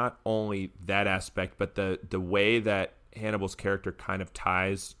is not only that aspect, but the way that Hannibal's character kind of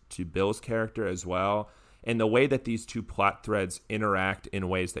ties to Bill's character as well, and the way that these two plot threads interact in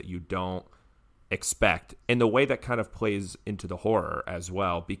ways that you don't expect, and the way that kind of plays into the horror as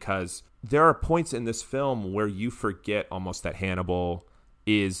well, because there are points in this film where you forget almost that Hannibal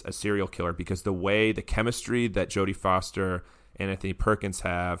is a serial killer, because the chemistry that Jodie Foster and Anthony Perkins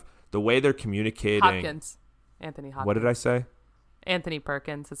have, the way they're communicating. Anthony Hopkins. What did I say? Anthony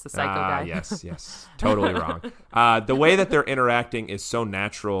Perkins. It's the psycho guy. Yes. Totally wrong. The way that they're interacting is so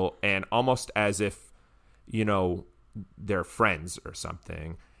natural, and almost as if, they're friends or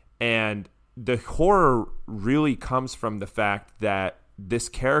something. And the horror really comes from the fact that this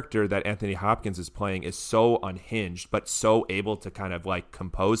character that Anthony Hopkins is playing is so unhinged, but so able to kind of like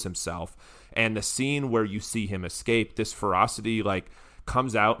compose himself. And the scene where you see him escape, this ferocity like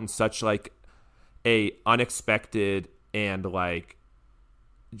comes out in such like a unexpected and like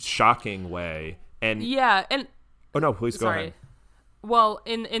shocking way. And oh no, please go ahead. Well,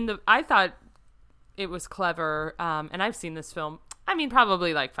 I thought it was clever, and I've seen this film, I mean,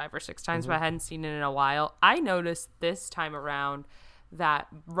 probably like 5 or 6 times, but I hadn't seen it in a while. I noticed this time around that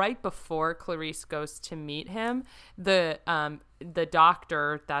right before Clarice goes to meet him, the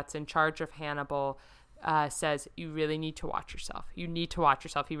doctor that's in charge of Hannibal says, you really need to watch yourself. You need to watch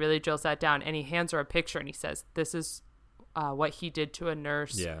yourself. He really drills that down, and he hands her a picture, and he says, this is what he did to a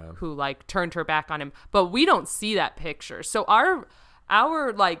nurse who like turned her back on him. But we don't see that picture. So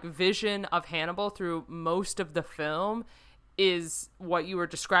our like vision of Hannibal through most of the film is what you were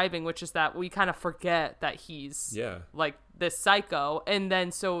describing, which is that we kind of forget that he's like this psycho. And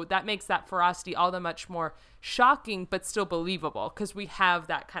then so that makes that ferocity all the much more shocking, but still believable, because we have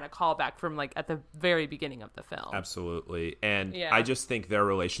that kind of callback from like at the very beginning of the film. Absolutely. And I just think their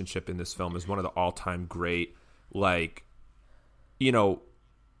relationship in this film is one of the all-time great, like,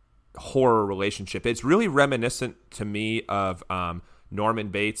 horror relationship. It's really reminiscent to me of Norman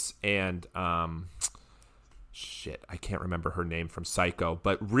Bates and I can't remember her name from Psycho,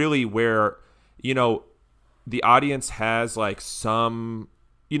 but really where, the audience has like some,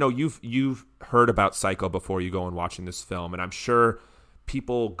 you've heard about Psycho before you go and watching this film. And I'm sure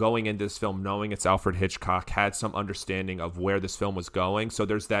people going into this film knowing it's Alfred Hitchcock had some understanding of where this film was going. So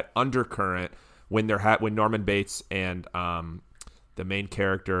there's that undercurrent when when Norman Bates and the main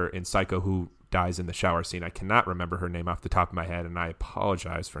character in Psycho who dies in the shower scene. I cannot remember her name off the top of my head, and I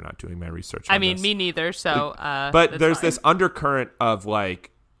apologize for not doing my research on this. Me neither, so but there's fine. This undercurrent of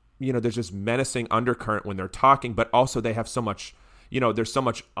like, there's this menacing undercurrent when they're talking, but also they have so much, there's so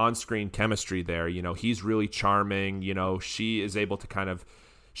much on-screen chemistry there. He's really charming, she is able to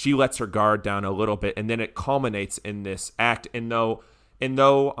she lets her guard down a little bit, and then it culminates in this act. And though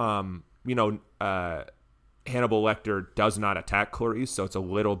Hannibal Lecter does not attack Clarice, so it's a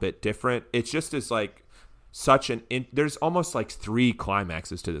little bit different. It's just as like there's almost like 3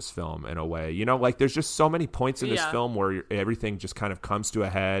 climaxes to this film in a way, like there's just so many points in this film where everything just kind of comes to a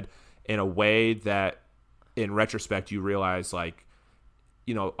head in a way that in retrospect you realize like,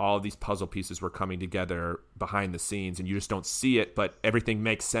 all of these puzzle pieces were coming together behind the scenes and you just don't see it, but everything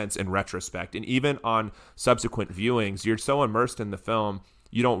makes sense in retrospect. And even on subsequent viewings, you're so immersed in the film,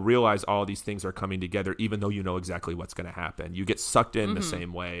 you don't realize all these things are coming together, even though you know exactly what's going to happen. You get sucked in the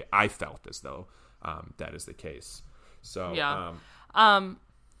same way. I felt as though that is the case. So,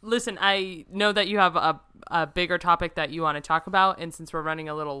 listen, I know that you have a bigger topic that you want to talk about, and since we're running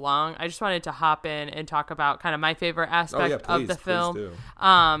a little long, I just wanted to hop in and talk about kind of my favorite aspect of the film. Please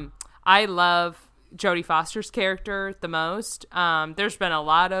do. I love Jodie Foster's character the most. There's been a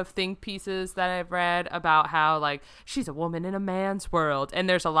lot of think pieces that I've read about how like she's a woman in a man's world, and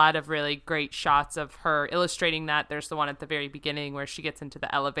there's a lot of really great shots of her illustrating that. There's the one at the very beginning where she gets into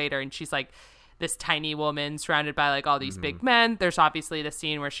the elevator and she's like this tiny woman surrounded by like all these big men. There's obviously the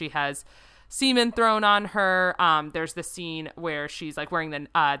scene where she has semen thrown on her. There's the scene where she's like wearing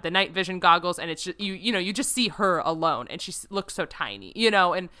the night vision goggles, and it's just, you just see her alone, and she looks so tiny,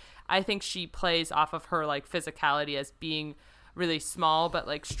 and I think she plays off of her like physicality as being really small but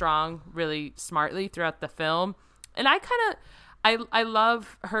like strong really smartly throughout the film. And I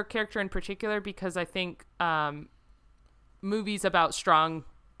love her character in particular because I think movies about strong,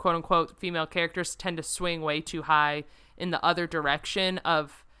 quote unquote, female characters tend to swing way too high in the other direction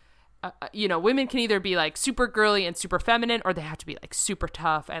of, women can either be like super girly and super feminine, or they have to be like super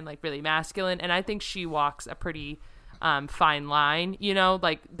tough and like really masculine. And I think she walks a pretty fine line,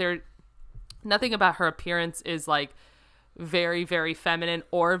 like nothing about her appearance is like very, very feminine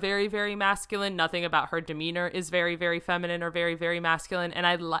or very, very masculine. Nothing about her demeanor is very, very feminine or very, very masculine. And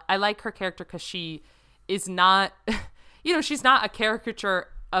I like her character because she is not, she's not a caricature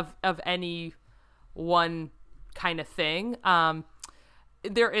of any one kind of thing.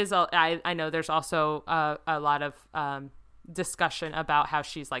 There is I know there's also a lot of discussion about how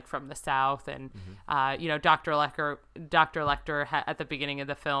she's like from the South, and Dr. Lecter at the beginning of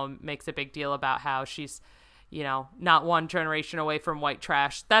the film makes a big deal about how she's not one generation away from white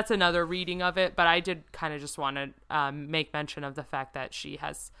trash. That's another reading of it, but I did kind of just want to make mention of the fact that she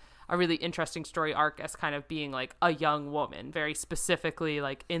has a really interesting story arc as kind of being like a young woman, very specifically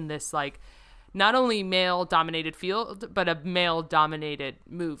like in this like not only male dominated field, but a male dominated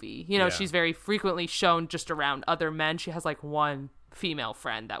movie. She's very frequently shown just around other men. She has like one female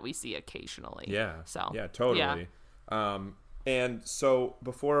friend that we see occasionally. Yeah. So yeah, totally. Yeah. And so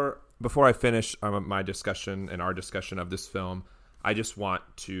before I finish my discussion and our discussion of this film, I just want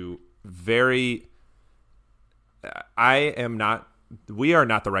to we are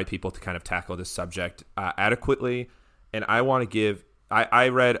not the right people to kind of tackle this subject adequately. And I want to give, I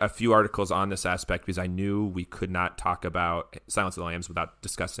read a few articles on this aspect because I knew we could not talk about Silence of the Lambs without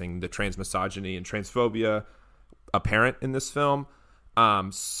discussing the transmisogyny and transphobia apparent in this film.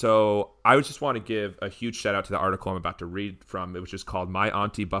 So I would just want to give a huge shout out to the article I'm about to read from, which is called My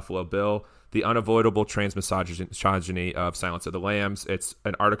Auntie Buffalo Bill, The Unavoidable Transmisogyny of Silence of the Lambs. It's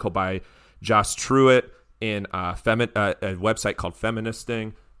an article by Josh Truitt in a website called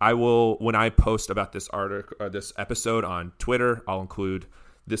Feministing. I will, when I post about this article or this episode on Twitter, I'll include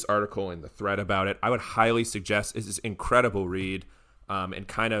this article in the thread about it. I would highly suggest it's an incredible read, and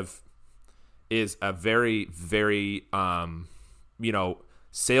kind of is a very, very,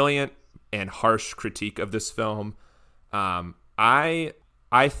 salient and harsh critique of this film. I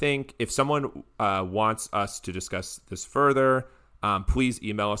think if someone wants us to discuss this further, please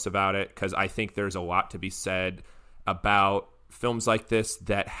email us about it, because I think there's a lot to be said about films like this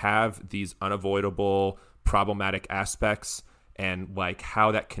that have these unavoidable problematic aspects, and like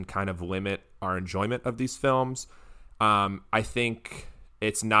how that can kind of limit our enjoyment of these films. I think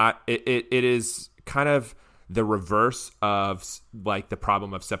it's not, it is kind of the reverse of like the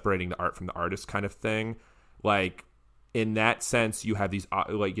problem of separating the art from the artist kind of thing. Like in that sense, you have these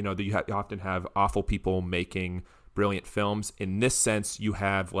you often have awful people making brilliant films. In this sense, you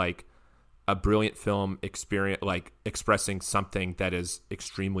have like a brilliant film experience, like expressing something that is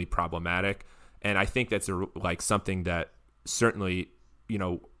extremely problematic. And I think that's something that certainly,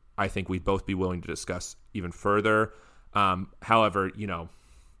 I think we'd both be willing to discuss even further. However,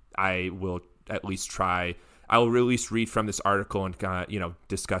 I will at least try. I will at least read from this article and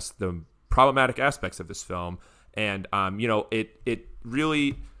discuss the problematic aspects of this film. And it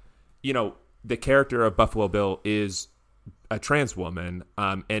really, the character of Buffalo Bill is a trans woman,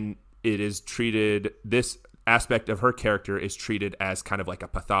 and it is treated, this aspect of her character is treated as kind of like a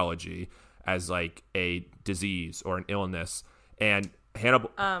pathology, as like a disease or an illness. And Hannibal,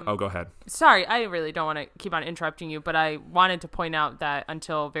 go ahead. Sorry, I really don't want to keep on interrupting you, but I wanted to point out that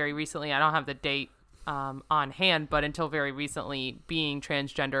until very recently, I don't have the date on hand, but until very recently, being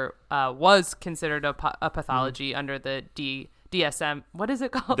transgender was considered a pathology under the DSM. What is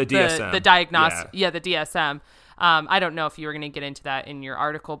it called? The DSM. The diagnostic. Yeah, the DSM. I don't know if you were going to get into that in your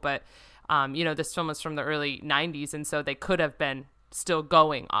article, but this film was from the early 90s, and so they could have been still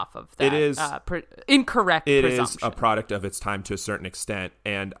going off of that. It is incorrect it presumption. Is a product of its time to a certain extent.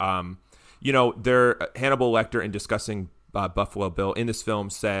 And Hannibal Lecter, in discussing Buffalo Bill in this film,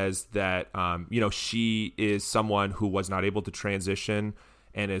 says that she is someone who was not able to transition,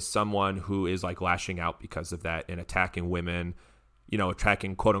 and is someone who is like lashing out because of that and attacking women,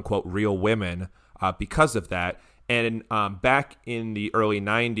 attacking quote unquote real women because of that. And back in the early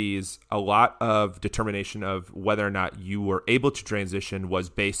 90s, a lot of determination of whether or not you were able to transition was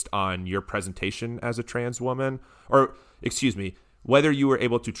based on your presentation as a trans woman, or excuse me, whether you were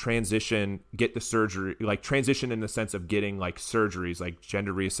able to get the surgery, like transition in the sense of getting like surgeries, like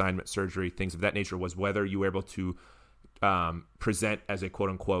gender reassignment surgery, things of that nature, was whether you were able to present as a quote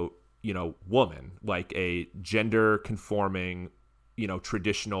unquote, woman, like a gender conforming,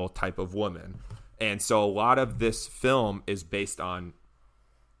 traditional type of woman. And so a lot of this film is based on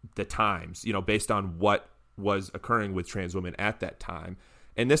the times, based on what was occurring with trans women at that time.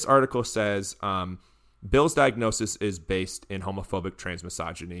 And this article says, Bill's diagnosis is based in homophobic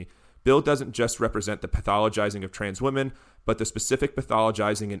transmisogyny. Bill doesn't just represent the pathologizing of trans women, but the specific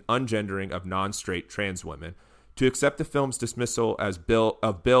pathologizing and ungendering of non-straight trans women. To accept the film's dismissal as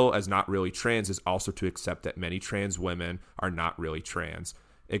Bill as not really trans is also to accept that many trans women are not really trans.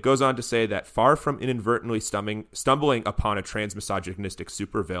 It goes on to say that far from inadvertently stumbling upon a trans-misogynistic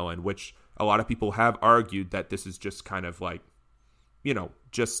supervillain, which a lot of people have argued that this is just kind of like,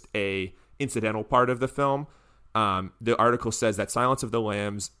 just a incidental part of the film, the article says that Silence of the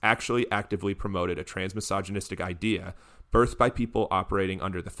Lambs actually actively promoted a trans-misogynistic idea birthed by people operating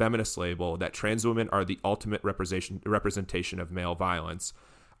under the feminist label that trans women are the ultimate representation of male violence.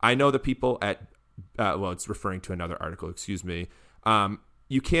 I know the people at, it's referring to another article, excuse me.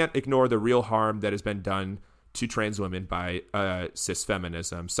 You can't ignore the real harm that has been done to trans women by cis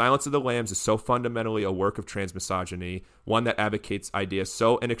feminism. Silence of the Lambs is so fundamentally a work of trans misogyny, one that advocates ideas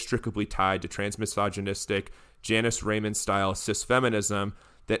so inextricably tied to trans misogynistic, Janice Raymond style cis feminism,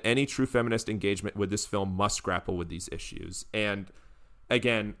 that any true feminist engagement with this film must grapple with these issues. And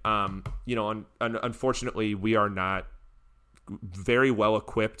again, unfortunately, we are not very well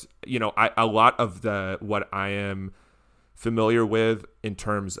equipped. A lot of what I am familiar with in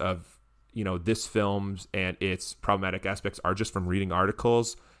terms of this film and its problematic aspects are just from reading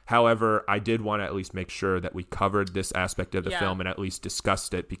articles. However, I did want to at least make sure that we covered this aspect of the film and at least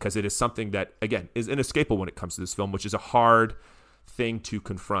discussed it, because it is something that, again, is inescapable when it comes to this film, which is a hard thing to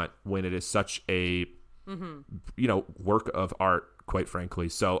confront when it is such a work of art, quite frankly.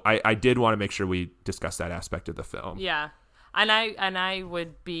 So I did want to make sure we discuss that aspect of the film. Yeah. And I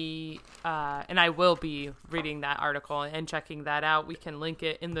would be and I will be reading that article and checking that out. We can link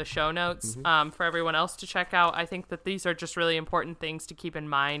it in the show notes for everyone else to check out. I think that these are just really important things to keep in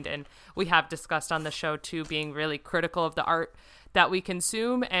mind, and we have discussed on the show too, being really critical of the art that we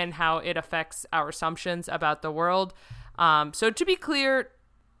consume and how it affects our assumptions about the world. So to be clear,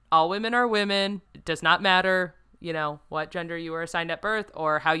 all women are women. It does not matter, what gender you were assigned at birth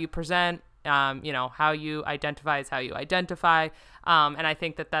or how you present. How you identify is how you identify. And I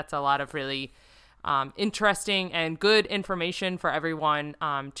think that that's a lot of really interesting and good information for everyone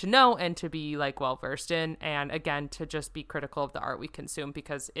to know and to be well versed in. And again, to just be critical of the art we consume,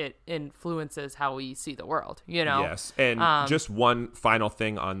 because it influences how we see the world, Yes. And just one final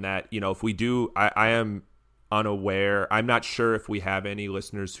thing on that, if we do, I am unaware. I'm not sure if we have any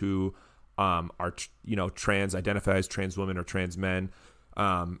listeners who are, trans, identify as trans women or trans men.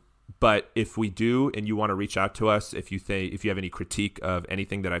 But if we do, and you want to reach out to us, if you have any critique of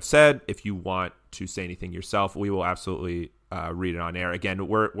anything that I've said, if you want to say anything yourself, we will absolutely read it on air. Again,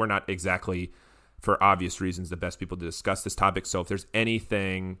 we're not exactly, for obvious reasons, the best people to discuss this topic. So if there's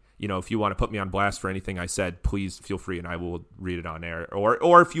anything, if you want to put me on blast for anything I said, please feel free, and I will read it on air.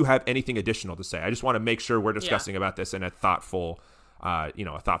 Or if you have anything additional to say, I just want to make sure we're discussing about this in a thoughtful way,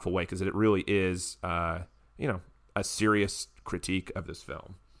 because it really is, a serious critique of this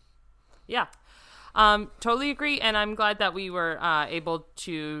film. Yeah, totally agree. And I'm glad that we were able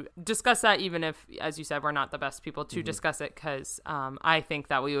to discuss that, even if, as you said, we're not the best people to discuss it, because I think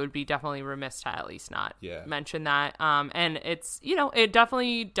that we would be definitely remiss to at least not mention that. And it's, it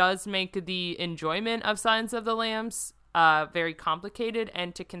definitely does make the enjoyment of Silence of the Lambs very complicated,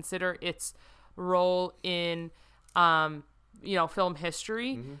 and to consider its role in, film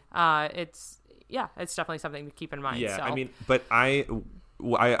history. It's definitely something to keep in mind. Yeah, so. I mean, but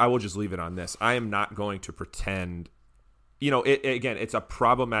I will just leave it on this. I am not going to pretend, again, it's a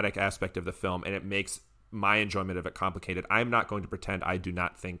problematic aspect of the film, and it makes my enjoyment of it complicated. I'm not going to pretend I do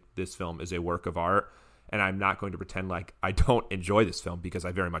not think this film is a work of art, and I'm not going to pretend like I don't enjoy this film, because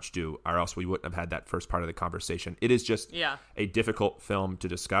I very much do, or else we wouldn't have had that first part of the conversation. It is just a difficult film to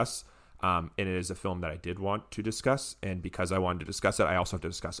discuss, and it is a film that I did want to discuss, and because I wanted to discuss it, I also have to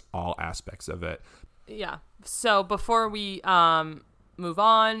discuss all aspects of it. Yeah. So before we move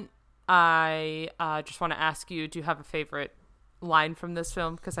on, I just want to ask you, do you have a favorite line from this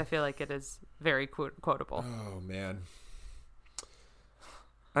film? Because I feel like it is very quotable. Oh, man.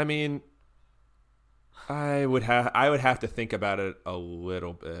 I mean, I would have to think about it a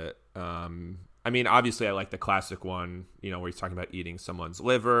little bit. I mean, obviously, I like the classic one, where he's talking about eating someone's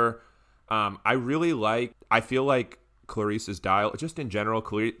liver. I feel like Clarice's dialogue, just in general,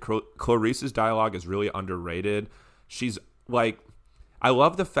 Clarice's dialogue is really underrated. She's I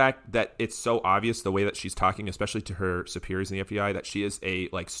love the fact that it's so obvious the way that she's talking, especially to her superiors in the FBI, that she is a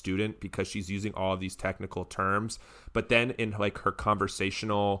student, because she's using all of these technical terms. But then in her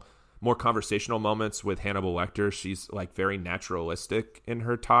more conversational moments with Hannibal Lecter, she's very naturalistic in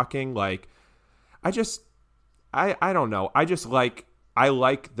her talking. I don't know. I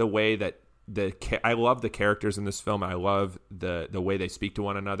like the way that I love the characters in this film. I love the way they speak to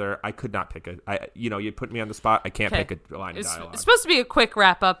one another. I could not pick you put me on the spot. I can't pick a line of dialogue. It's supposed to be a quick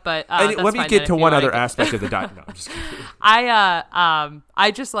wrap up, but let me get to one other aspect of the dialogue. No, I'm just kidding.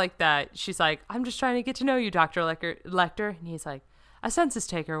 I just like that she's like, I'm just trying to get to know you, Dr. Lecter, and he's like, a census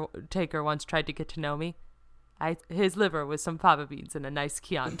taker once tried to get to know me. His liver with some fava beans and a nice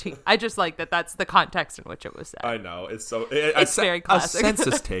Chianti. I just like that. That's the context in which it was said. I know it's so. It's very classic. A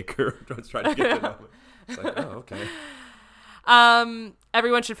census taker was trying to get to know me. It's like, oh, okay.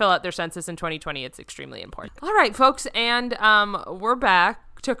 Everyone should fill out their census in 2020. It's extremely important. All right, folks, and we're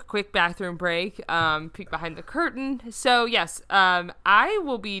back. Took a quick bathroom break. Peek behind the curtain. So yes, I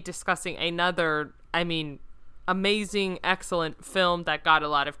will be discussing another. Amazing, excellent film that got a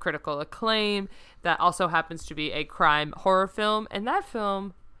lot of critical acclaim. That also happens to be a crime horror film, and that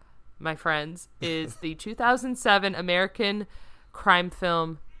film, my friends, is the 2007 American crime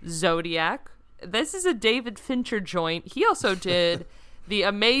film Zodiac. This is a David Fincher joint. He also did the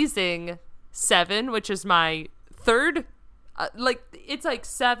amazing Seven, which is my third. It's like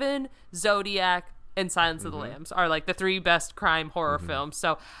Seven, Zodiac, and Silence of the Lambs are like the three best crime horror films.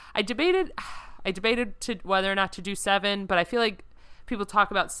 So I debated to whether or not to do Seven, but I feel like people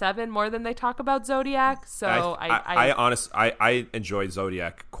talk about Seven more than they talk about Zodiac. So I enjoyed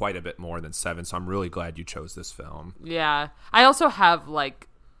Zodiac quite a bit more than Seven, so I'm really glad you chose this film. Yeah. I also have like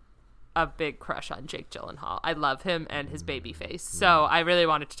a big crush on Jake Gyllenhaal. I love him and his baby face. So I really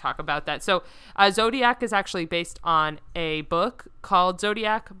wanted to talk about that. So Zodiac is actually based on a book called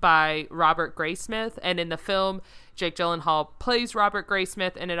Zodiac by Robert Graysmith. And in the film, Jake Gyllenhaal plays Robert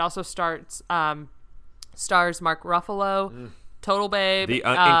Graysmith, and it also stars Mark Ruffalo, Total Babe. The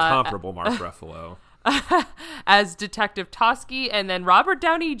incomparable Mark Ruffalo. As Detective Toschi, and then Robert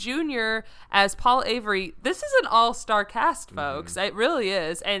Downey Jr. as Paul Avery. This is an all-star cast, folks. It really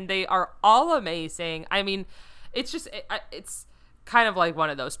is, and they are all amazing. I mean, it's just it's kind of like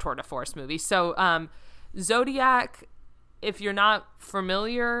one of those tour de force movies. So Zodiac, if you're not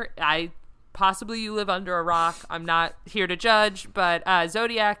familiar, possibly you live under a rock. I'm not here to judge, but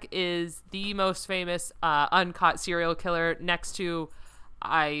Zodiac is the most famous uncaught serial killer next to,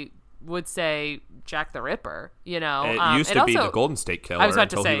 I would say, Jack the Ripper. You know, it used to be the Golden State Killer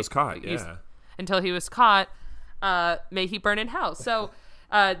until he was caught. Yeah, until he was caught. May he burn in hell. So,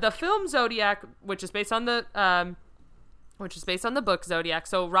 the film Zodiac, which is based on the book Zodiac.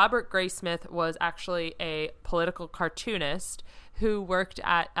 So Robert Graysmith was actually a political cartoonist who worked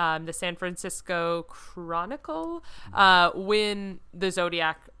at the San Francisco Chronicle when the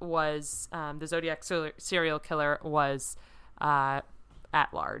Zodiac serial killer was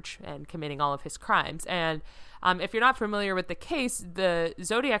at large and committing all of his crimes. And if you're not familiar with the case, the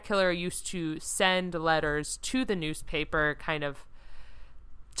Zodiac killer used to send letters to the newspaper kind of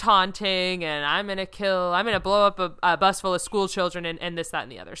taunting, and I'm going to blow up a bus full of school children and this, that,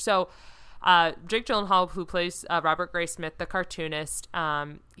 and the other. So Jake Gyllenhaal, who plays Robert Graysmith, the cartoonist,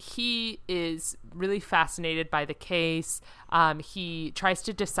 he is really fascinated by the case. He tries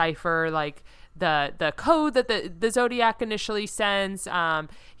to decipher like the code that the Zodiac initially sends.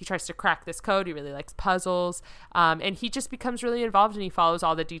 He tries to crack this code. He really likes puzzles. And he just becomes really involved, and he follows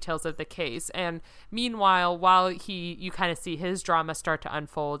all the details of the case. And meanwhile, while you kind of see his drama start to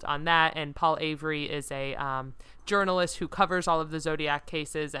unfold on that, and Paul Avery is a journalist who covers all of the Zodiac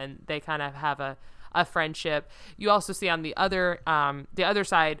cases, and they kind of have a friendship. You also see on the other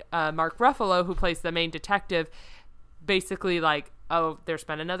side, Mark Ruffalo, who plays the main detective, basically like, oh, there's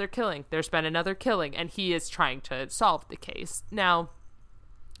been another killing, and he is trying to solve the case. Now,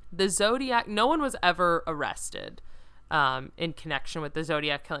 the Zodiac, no one was ever arrested in connection with the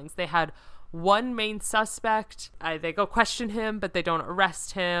Zodiac killings. They had one main suspect. They go question him, but they don't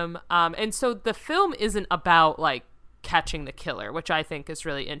arrest him. And so the film isn't about like catching the killer, which I think is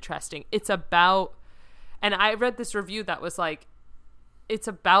really interesting. It's about, and I read this review that was like, it's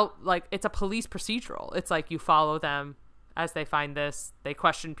about like, it's a police procedural. It's like you follow them as they find this, they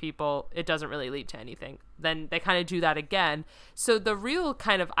question people, it doesn't really lead to anything. Then they kind of do that again. So the real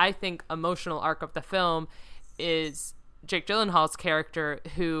kind of, I think, emotional arc of the film is Jake Gyllenhaal's character,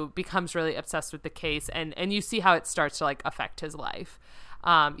 who becomes really obsessed with the case, and you see how it starts to like affect his life.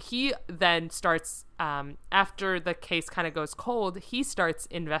 He then starts, after the case kind of goes cold, he starts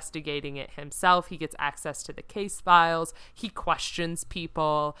investigating it himself. He gets access to the case files. He questions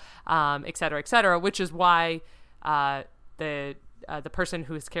people, et cetera, which is why the person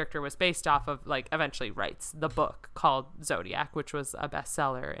whose character was based off of like eventually writes the book called Zodiac, which was a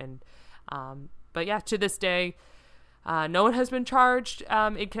bestseller. And but yeah, to this day, No one has been charged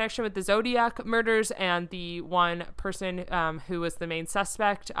in connection with the Zodiac murders, and the one person who was the main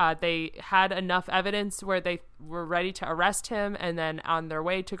suspect, they had enough evidence where they were ready to arrest him, and then on their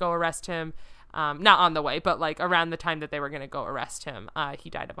way to go arrest him, not on the way, but like around the time that they were going to go arrest him, he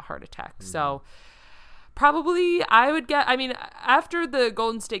died of a heart attack. Mm-hmm. So probably after the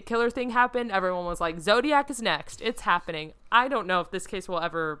Golden State Killer thing happened, everyone was like, Zodiac is next. It's happening. I don't know if this case will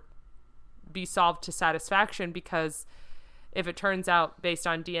ever be solved to satisfaction, because if it turns out based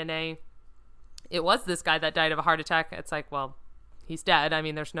on DNA it was this guy that died of a heart attack, it's like, well, he's dead. I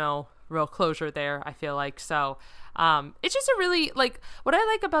mean, there's no real closure there, I feel like. So it's just a really, like, what I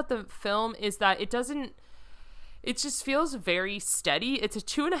like about the film is that it just feels very steady. It's a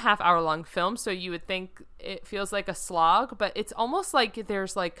 2.5 hour long film, so you would think it feels like a slog, but it's almost like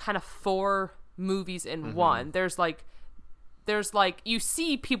there's like kind of 4 movies in mm-hmm. one. There's like you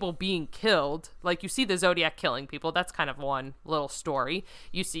see people being killed, like you see the Zodiac killing people. That's kind of one little story.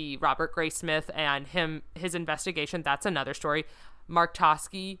 You see Robert Graysmith and his investigation. That's another story. Mark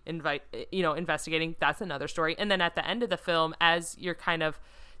Toschi investigating. That's another story. And then at the end of the film, as you're kind of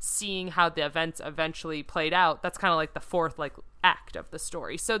seeing how the events eventually played out, that's kind of like the 4th like act of the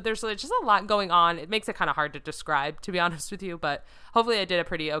story. So there's just a lot going on. It makes it kind of hard to describe, to be honest with you, but hopefully I did a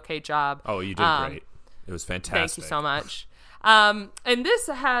pretty okay job. Oh, you did great. It was fantastic. Thank you so much. And this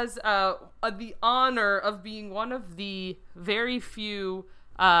has the honor of being one of the very few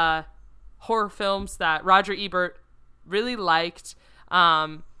horror films that Roger Ebert really liked.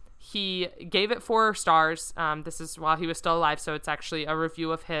 He gave it 4 stars. This is while he was still alive, so it's actually a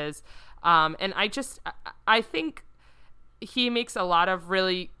review of his. And I think he makes a lot of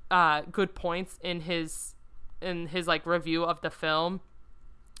really good points in his like review of the film.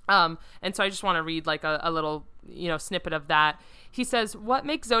 And so I just want to read like a little, snippet of that. He says, "What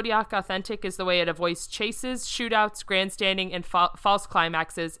makes Zodiac authentic is the way it avoids chases, shootouts, grandstanding, and false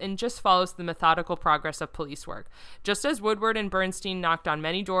climaxes, and just follows the methodical progress of police work. Just as Woodward and Bernstein knocked on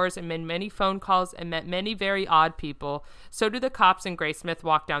many doors and made many phone calls and met many very odd people, so do the cops and Graysmith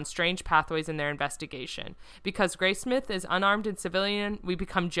walk down strange pathways in their investigation. Because Graysmith is unarmed and civilian, we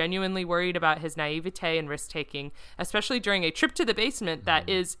become genuinely worried about his naivete and risk-taking, especially during a trip to the basement that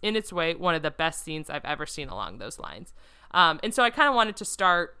is, in its way, one of the best scenes I've ever seen along those lines." And so I kind of wanted to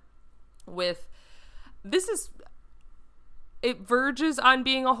start with, it verges on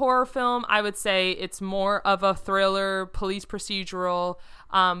being a horror film. I would say it's more of a thriller, police procedural.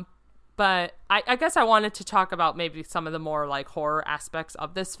 But I guess I wanted to talk about maybe some of the more like horror aspects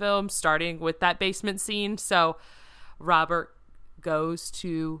of this film, starting with that basement scene. So Robert goes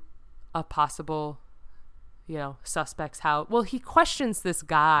to a possible suspect's house. Well, he questions this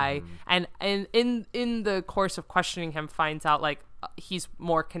guy, and in the course of questioning him, finds out like he's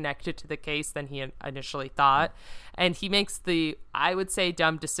more connected to the case than he initially thought, and he makes the, I would say,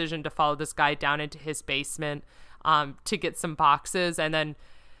 dumb decision to follow this guy down into his basement to get some boxes, and then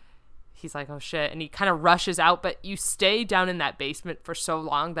he's like, oh shit, and he kind of rushes out, but you stay down in that basement for so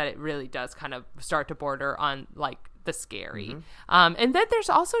long that it really does kind of start to border on like the scary. And then there's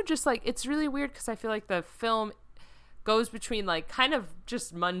also just like, it's really weird because I feel like the film goes between like kind of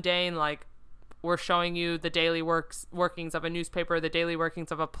just mundane, like we're showing you the daily workings of a newspaper, the daily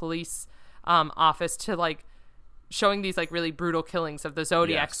workings of a police office, to like showing these like really brutal killings of the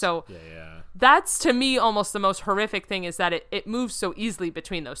Zodiac. Yes. So that's to me almost the most horrific thing, is that it moves so easily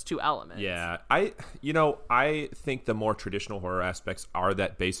between those two elements. Yeah. I think the more traditional horror aspects are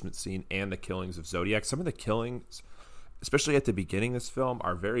that basement scene and the killings of Zodiac. Some of the killings, especially at the beginning of this film,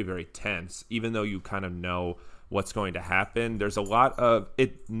 are very, very tense, even though you kind of know what's going to happen. There's a lot of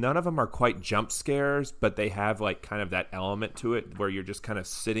it. None of them are quite jump scares, but they have like kind of that element to it where you're just kind of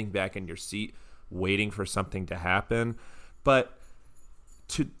sitting back in your seat waiting for something to happen. But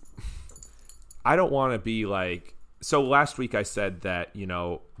I don't want to be like, so last week I said that,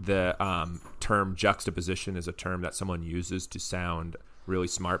 the term juxtaposition is a term that someone uses to sound really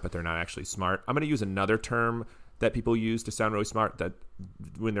smart, but they're not actually smart. I'm going to use another term that people use to sound really smart, that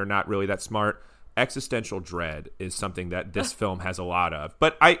when they're not really that smart. Existential dread is something that this film has a lot of.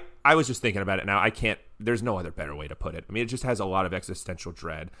 But I was just thinking about it now. There's no other better way to put it. I mean, it just has a lot of existential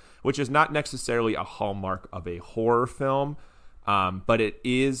dread, which is not necessarily a hallmark of a horror film, but it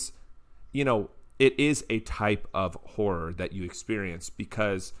is, it is a type of horror that you experience,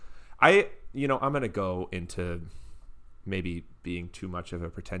 because I'm going to go into maybe being too much of a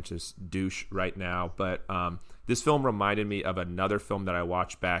pretentious douche right now, but this film reminded me of another film that I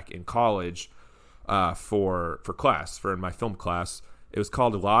watched back in college for my film class. It was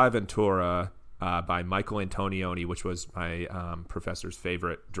called La Aventura by Michael Antonioni, which was my professor's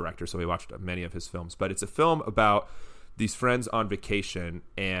favorite director. So we watched many of his films. But it's a film about these friends on vacation,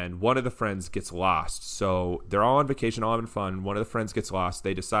 and one of the friends gets lost. So they're all on vacation, all having fun. One of the friends gets lost.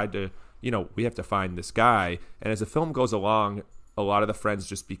 They decide to, we have to find this guy. And as the film goes along, a lot of the friends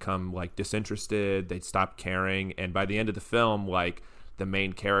just become like disinterested. They stop caring. And by the end of the film, like the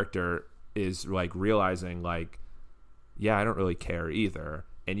main character is like realizing like, yeah, I don't really care either.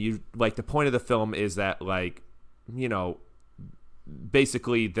 And you like the point of the film is that like,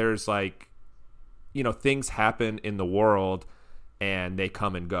 basically there's like, things happen in the world and they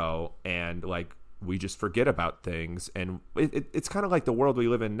come and go, and like we just forget about things. And it's kind of like the world we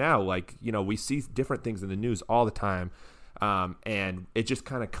live in now. Like, we see different things in the news all the time. And it just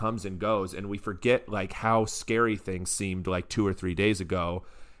kind of comes and goes, and we forget like how scary things seemed like 2 or 3 days ago.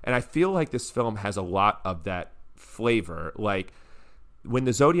 And I feel like this film has a lot of that flavor. Like when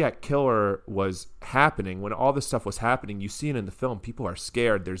the Zodiac Killer was happening, when all this stuff was happening, you see it in the film, people are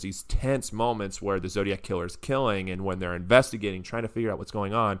scared. There's these tense moments where the Zodiac Killer is killing, and when they're investigating, trying to figure out what's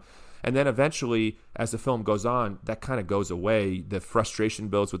going on. And then eventually, as the film goes on, that kind of goes away. The frustration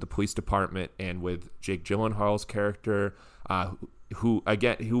builds with the police department and with Jake Gyllenhaal's character, who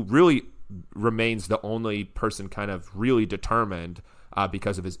really remains the only person kind of really determined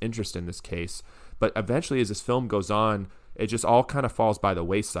because of his interest in this case. But eventually, as this film goes on, it just all kind of falls by the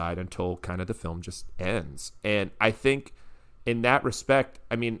wayside until kind of the film just ends. And I think in that respect,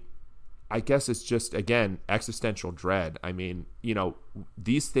 I guess it's just, again, existential dread.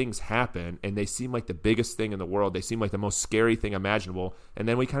 These things happen and they seem like the biggest thing in the world. They seem like the most scary thing imaginable. And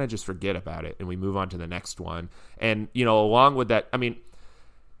then we kind of just forget about it and we move on to the next one. And, along with that,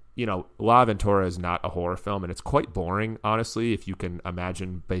 La Aventura is not a horror film, and it's quite boring, honestly, if you can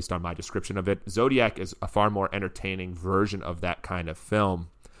imagine based on my description of it. Zodiac is a far more entertaining version of that kind of film.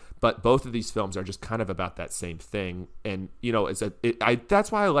 But both of these films are just kind of about that same thing. And,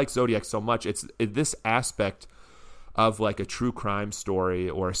 that's why I like Zodiac so much. It's this aspect of like a true crime story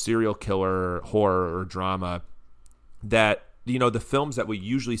or a serial killer horror or drama that, the films that we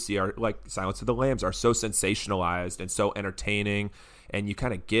usually see are like Silence of the Lambs are so sensationalized and so entertaining, and you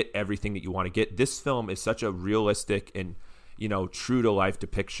kind of get everything that you want to get. This film is such a realistic and, true to life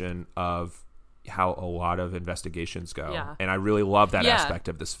depiction of how a lot of investigations go. Yeah. And I really love that aspect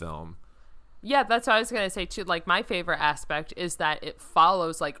of this film. Yeah, that's what I was going to say too. Like, my favorite aspect is that it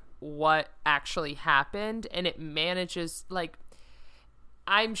follows like what actually happened, and it manages, like,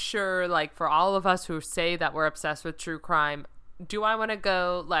 I'm sure like for all of us who say that we're obsessed with true crime, do I want to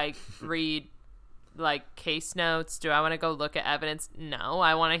go like read like case notes? Do I want to go look at evidence? No,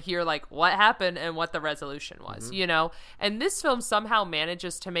 I want to hear like what happened and what the resolution was, And this film somehow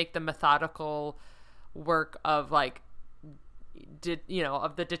manages to make the methodical work of like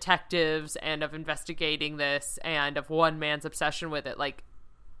of the detectives and of investigating this and of one man's obsession with it like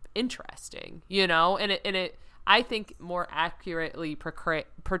interesting, and it I think more accurately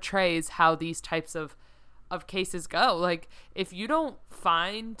portrays how these types of cases go. Like, if you don't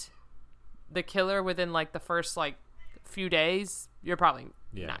find the killer within like the first like few days, you're probably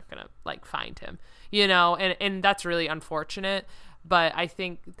not gonna like find him, and that's really unfortunate. But I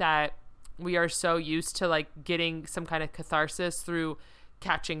think that we are so used to like getting some kind of catharsis through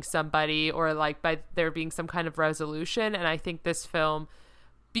catching somebody or like by there being some kind of resolution. And I think this film,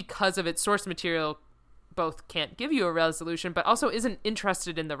 because of its source material, both can't give you a resolution, but also isn't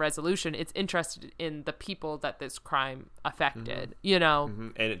interested in the resolution. It's interested in the people that this crime affected,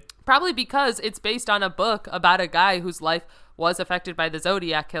 And probably because it's based on a book about a guy whose life was affected by the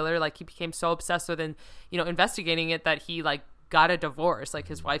Zodiac Killer. Like, he became so obsessed with investigating it that he like got a divorce. Like,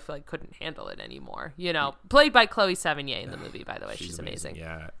 his wife like couldn't handle it anymore, Played by Chloe Sevigny in the movie, by the way. She's amazing.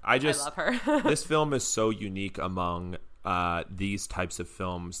 Yeah. I love her. This film is so unique among these types of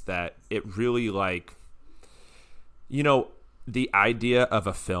films that it really like, the idea of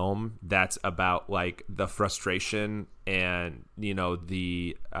a film that's about like the frustration and,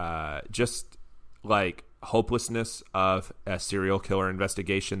 the just like hopelessness of a serial killer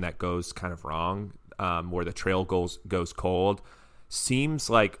investigation that goes kind of wrong, where the trail goes cold, seems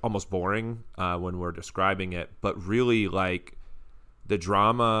like almost boring when we're describing it. But really, like, the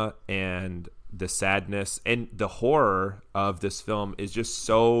drama and the sadness and the horror of this film is just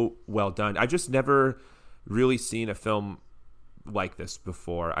so well done. I've just never really seen a film like this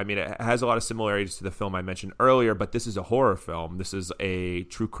before. I mean, it has a lot of similarities to the film I mentioned earlier, but this is a horror film. This is a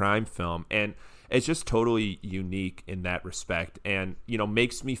true crime film, and it's just totally unique in that respect, and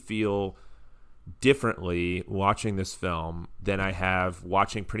makes me feel differently watching this film than I have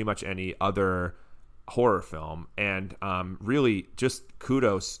watching pretty much any other horror film. And really just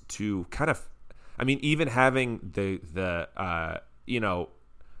kudos to kind of I mean, even having the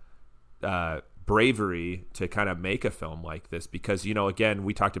bravery to kind of make a film like this, because, again,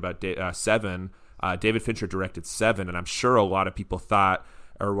 we talked about Seven. David Fincher directed Seven, and I'm sure a lot of people thought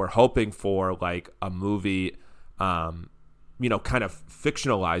or were hoping for like a movie, kind of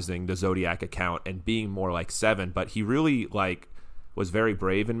fictionalizing the Zodiac account and being more like Seven. But he really was very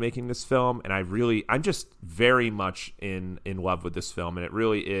brave in making this film, and I'm just very much in love with this film, and it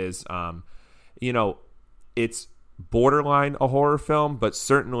really is, it's borderline a horror film, but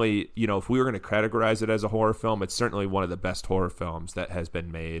certainly, if we were going to categorize it as a horror film, it's certainly one of the best horror films that has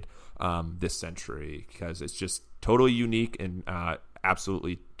been made this century, because it's just totally unique and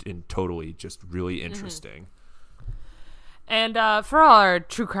absolutely and totally just really interesting. And for all our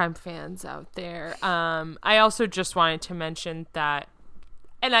true crime fans out there, I also just wanted to mention that,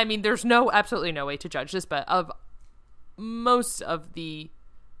 and I mean, there's absolutely no way to judge this, but of most of the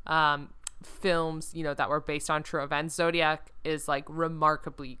films, that were based on true events, Zodiac is like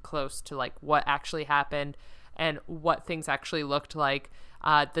remarkably close to like what actually happened and what things actually looked like.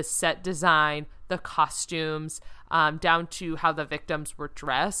 The set design, the costumes, down to how the victims were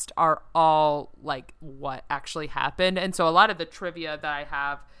dressed are all like what actually happened. And so a lot of the trivia that I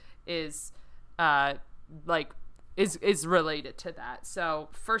have is is related to that. So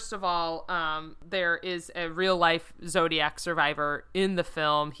first of all, there is a real life Zodiac survivor in the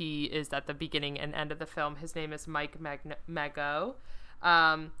film. He is at the beginning and end of the film. His name is Mike Mago.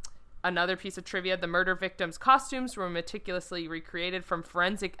 Another piece of trivia, the murder victims' costumes were meticulously recreated from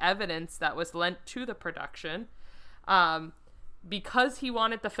forensic evidence that was lent to the production. Because he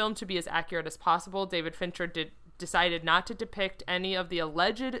wanted the film to be as accurate as possible, David Fincher decided not to depict any of the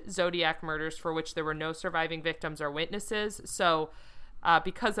alleged Zodiac murders for which there were no surviving victims or witnesses. So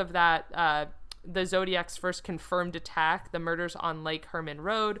because of that, the Zodiac's first confirmed attack, the murders on Lake Herman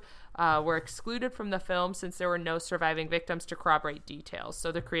Road, were excluded from the film since there were no surviving victims to corroborate details.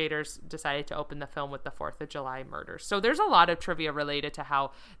 So the creators decided to open the film with the 4th of July murders. So there's a lot of trivia related to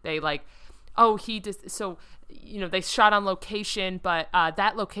how they they shot on location, but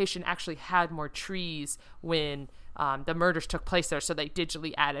that location actually had more trees when the murders took place there, so they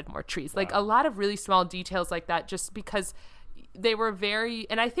digitally added more trees. Wow. Like a lot of really small details like that, just because they were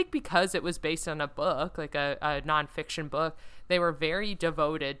and I think because it was based on a book, like a nonfiction book, they were very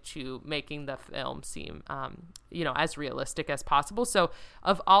devoted to making the film seem, as realistic as possible. So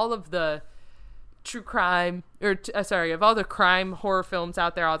of all of the true crime, of all the crime horror films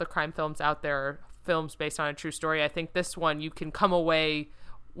out there, all the crime films out there, films based on a true story, I think this one you can come away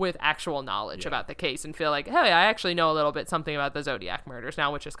with actual knowledge about the case and feel like, hey, I actually know a little bit something about the Zodiac murders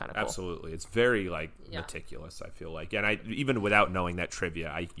now, which is kind of cool. Absolutely. It's very meticulous, I feel like. And even without knowing that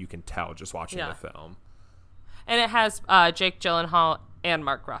trivia, you can tell just watching the film. And it has Jake Gyllenhaal and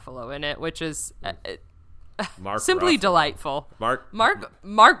Mark Ruffalo in it, which is simply delightful.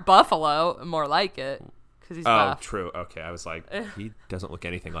 Mark Buffalo, more like it, because he's buff. Oh, true. Okay, I was like, he doesn't look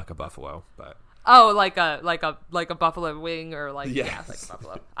anything like a buffalo, but... Oh, like a buffalo wing, or like like a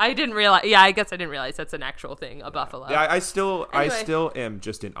buffalo. I didn't realize. Yeah, I guess I didn't realize that's an actual thing, a buffalo. Yeah, I still am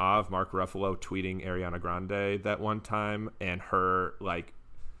just in awe of Mark Ruffalo tweeting Ariana Grande that one time, and her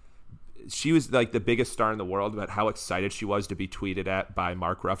she was like the biggest star in the world, but how excited she was to be tweeted at by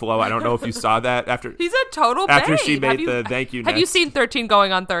Mark Ruffalo. I don't know if you saw that after he's a total after babe. She made the thank you. Have you seen 13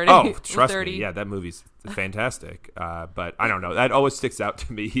 Going on 30? Oh, trust me, yeah, that movie's fantastic. But I don't know, that always sticks out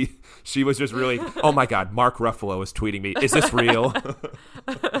to me. She was just really, oh my God, Mark Ruffalo is tweeting me. Is this real?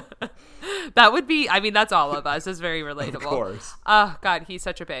 That would be. I mean, that's all of us. It's very relatable. Of course. Oh God, he's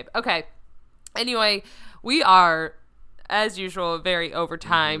such a babe. Okay. Anyway, we are, as usual, very over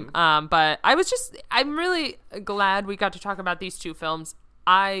time. But I'm really glad we got to talk about these two films.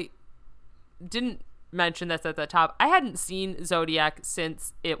 I didn't mention this at the top. I hadn't seen Zodiac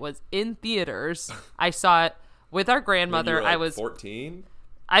since it was in theaters. I saw it with our grandmother. I was 14.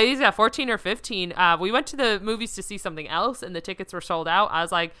 I was 14 or 15. We went to the movies to see something else, and the tickets were sold out. I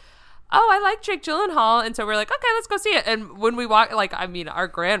was like, oh, I like Jake Gyllenhaal. And so we're like, okay, let's go see it. And when we walked, it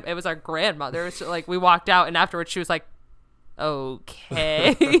was our grandmother. So we walked out, and afterwards she was like,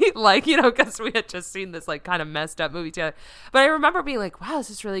 okay. Because we had just seen this kind of messed up movie together. But I remember being like, wow, this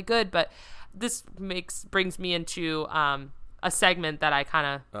is really good. But this brings me into a segment that I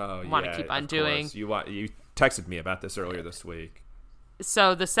kind of want to keep on doing. You texted me about this earlier this week.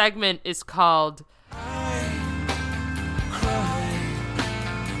 So the segment is called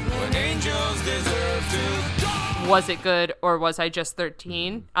Was It Good or Was I Just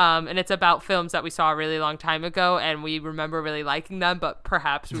 13? And it's about films that we saw a really long time ago and we remember really liking them, but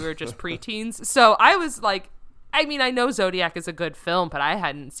perhaps we were just preteens. So I was I mean, I know Zodiac is a good film, but I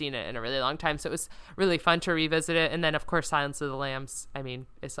hadn't seen it in a really long time, so it was really fun to revisit it. And then, of course, Silence of the Lambs. I mean,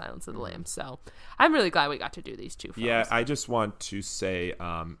 it's Silence of the Lambs. So I'm really glad we got to do these two films. Yeah, I just want to say,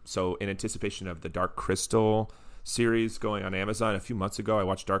 so in anticipation of the Dark Crystal series going on Amazon, a few months ago, I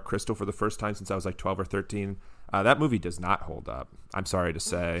watched Dark Crystal for the first time since I was like 12 or 13. That movie does not hold up, I'm sorry to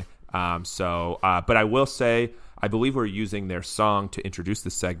say. But I will say, I believe we're using their song to introduce the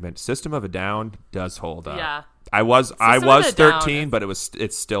segment. System of a Down does hold up. Yeah. I was 13, but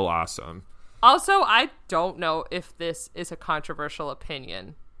it's still awesome. Also, I don't know if this is a controversial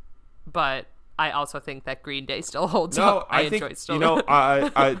opinion, but I also think that Green Day still holds up. I think, enjoy still.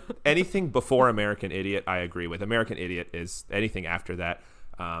 Anything before American Idiot, I agree with. American Idiot is anything after that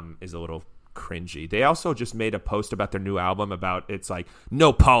is a little cringy. They also just made a post about their new album about it's like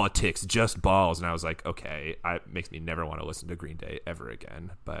no politics, just balls, and I was like, okay, it makes me never want to listen to Green Day ever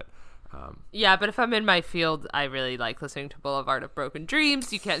again. But yeah, but if I'm in my field, I really like listening to Boulevard of Broken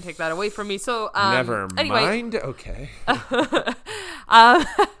Dreams. You can't take that away from me. So never anyway. mind. Okay.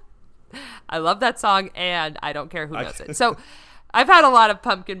 I love that song, and I don't care who knows it. So I've had a lot of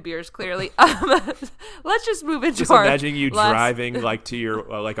pumpkin beers, clearly. Let's just move into just imagining you driving like to your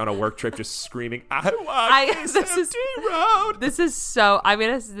like on a work trip, just screaming, "I want this empty road." This is so. I mean,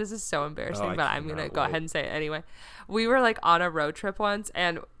 this is so embarrassing, but I'm gonna go ahead and say it anyway. We were like on a road trip once,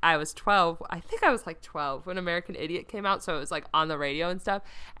 and I was 12. I think I was like 12 when American Idiot came out, so it was like on the radio and stuff.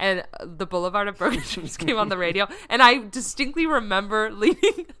 And the Boulevard of Broken Dreams came on the radio, and I distinctly remember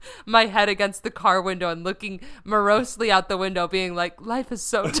leaning my head against the car window and looking morosely out the window, being like, "Life is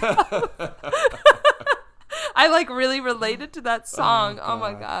so tough." I like really related to that song. Oh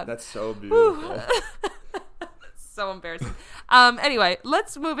my god, that's so beautiful. So embarrassing. Anyway,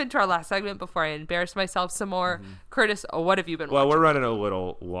 let's move into our last segment before I embarrass myself some more. Mm-hmm. Curtis, what have you been watching? Well, we're running a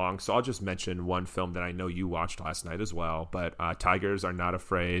little long, so I'll just mention one film that I know you watched last night as well, but Tigers Are Not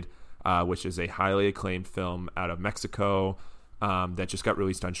Afraid, which is a highly acclaimed film out of Mexico that just got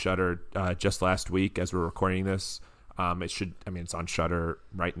released on Shudder just last week as we're recording this. It's on Shudder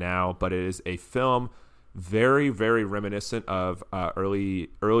right now, but it is a film very, very reminiscent of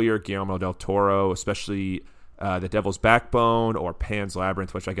earlier Guillermo del Toro, especially The Devil's Backbone or Pan's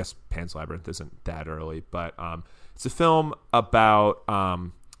Labyrinth, which I guess Pan's Labyrinth isn't that early, but it's a film about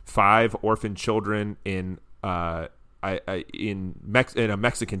 5 orphan children in a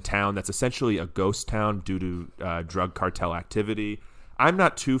Mexican town that's essentially a ghost town due to drug cartel activity. I'm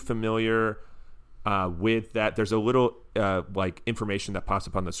not too familiar with that. There's a little information that pops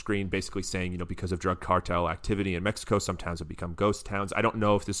up on the screen basically saying, because of drug cartel activity in Mexico, some towns have become ghost towns. I don't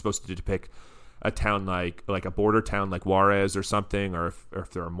know if this is supposed to depict a town like a border town like Juarez or something, or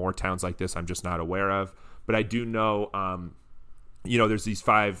if there are more towns like this I'm just not aware of. But I do know, there's these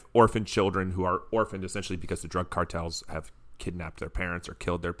 5 orphan children who are orphaned essentially because the drug cartels have kidnapped their parents or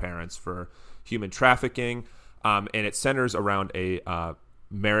killed their parents for human trafficking. And it centers around a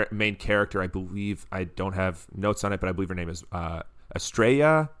main character. I believe, I don't have notes on it, but I believe her name is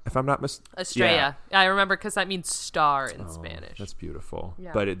Estrella, if I'm not mistaken. Estrella. Yeah, I remember because that means star in Spanish. That's beautiful.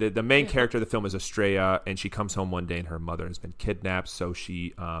 Yeah. But the main character of the film is Estrella, and she comes home one day and her mother has been kidnapped. So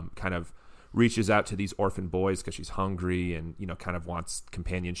she kind of reaches out to these orphan boys because she's hungry and, kind of wants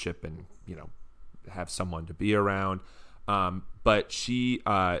companionship and, have someone to be around. But she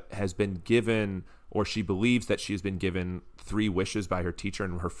has been given, or she believes that she has been given 3 wishes by her teacher,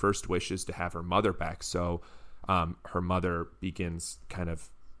 and her first wish is to have her mother back. So her mother begins kind of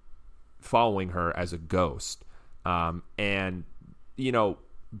following her as a ghost. And,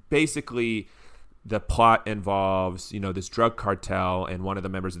 basically the plot involves, this drug cartel, and one of the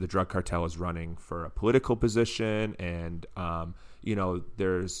members of the drug cartel is running for a political position. And,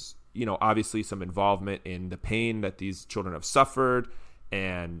 there's, obviously some involvement in the pain that these children have suffered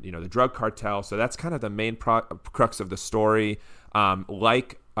and, the drug cartel. So that's kind of the main crux of the story.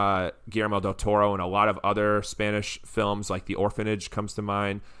 Guillermo del Toro and a lot of other Spanish films, like The Orphanage comes to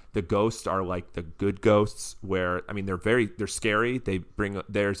mind. The ghosts are like the good ghosts, where they're scary.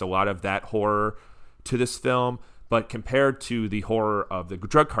 There's a lot of that horror to this film, but compared to the horror of the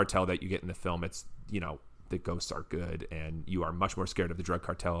drug cartel that you get in the film, it's the ghosts are good, and you are much more scared of the drug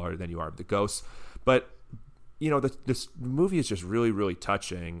cartel than you are of the ghosts. But this movie is just really, really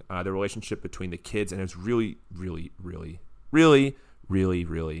touching. The relationship between the kids, and it's really, really, really, really, really,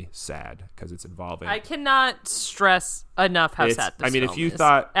 really sad because it's involving. I cannot stress enough how sad this film if you is.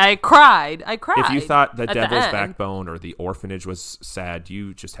 thought I cried. If you thought The Devil's Backbone or The Orphanage was sad,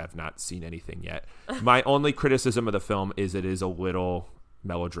 you just have not seen anything yet. My only criticism of the film is it is a little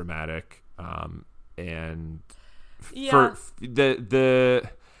melodramatic, and yeah. for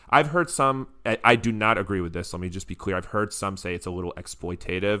I've heard some. I do not agree with this. Let me just be clear. I've heard some say it's a little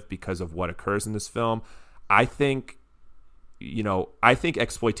exploitative because of what occurs in this film. I think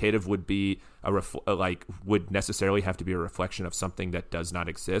exploitative would be would necessarily have to be a reflection of something that does not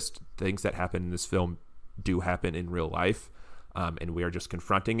exist. Things that happen in this film do happen in real life, and we are just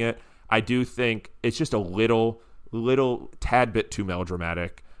confronting it. I do think it's just a little tad bit too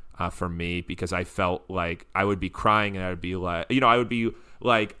melodramatic for me, because I felt like I would be crying and I would be like, I would be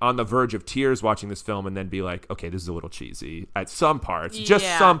like on the verge of tears watching this film and then be like, okay, this is a little cheesy at some parts, just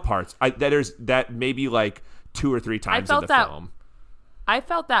some parts. That maybe like 2 or 3 times in the film. I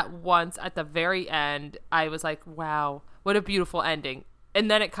felt that once at the very end. I was like, wow, what a beautiful ending.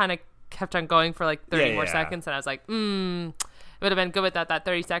 And then it kind of kept on going for like 30 more seconds. And I was like, it would have been good without that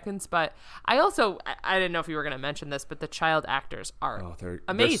 30 seconds. But I didn't know if you were going to mention this, but the child actors are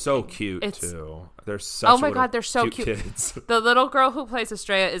amazing. They're so cute, too. They're such they're so cute kids. The little girl who plays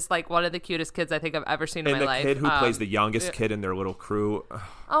Estrella is like one of the cutest kids I think I've ever seen in my life. And the kid who plays the youngest kid in their little crew,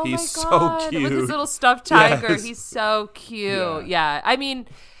 he's so cute. With his little stuffed tiger. Yes. He's so cute. Yeah. I mean,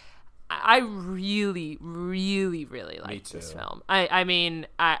 I really, really, really liked this film.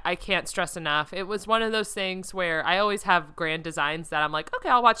 I can't stress enough. It was one of those things where I always have grand designs that I'm like, okay,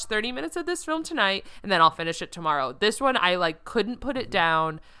 I'll watch 30 minutes of this film tonight and then I'll finish it tomorrow. This one, I like couldn't put it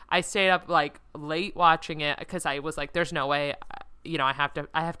down. I stayed up like late watching it because I was like, there's no way, I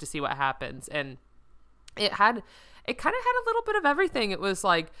have to see what happens. And it kind of had a little bit of everything. It was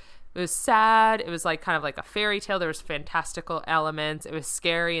sad. It was like kind of like a fairy tale. There was fantastical elements. It was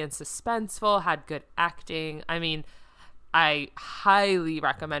scary and suspenseful, had good acting. I mean, I highly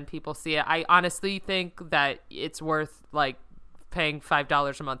recommend people see it. I honestly think that it's worth like paying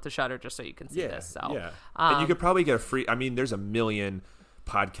 $5 a month to Shudder just so you can see this. So, and you could probably get a free, there's a million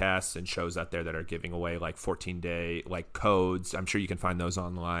podcasts and shows out there that are giving away like 14-day like codes. I'm sure you can find those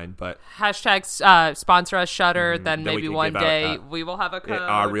online, but hashtag sponsor us Shudder. Then maybe one day we will have a code.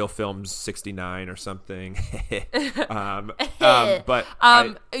 Our Real Films 69 or something. You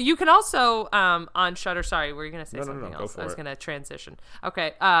can also on Shudder. Sorry, were you going to say something else? I was going to transition.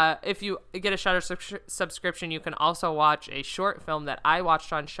 Okay. If you get a Shudder subscription, you can also watch a short film that I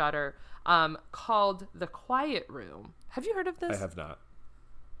watched on Shudder called The Quiet Room. Have you heard of this? I have not.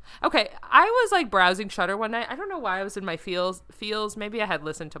 Okay, I was like browsing Shudder one night. I don't know why I was in my feels. Maybe I had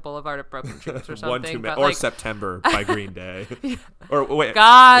listened to Boulevard of Broken Dreams or something. Or September by Green Day. Or wait,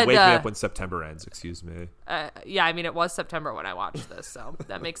 God, Wake Me Up When September Ends. Excuse me. It was September when I watched this, so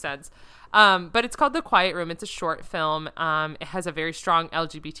that makes sense. But it's called The Quiet Room. It's a short film. It has a very strong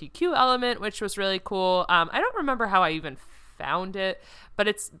LGBTQ element, which was really cool. I don't remember how I even found it, but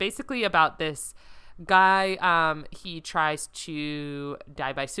it's basically about this guy. He tries to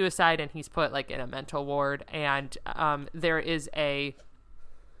die by suicide and he's put like in a mental ward, and there is there's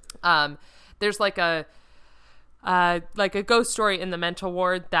like a ghost story in the mental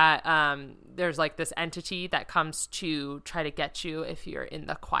ward that there's like this entity that comes to try to get you if you're in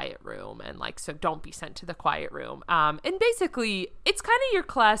the quiet room, and like, so don't be sent to the quiet room. And basically it's kind of your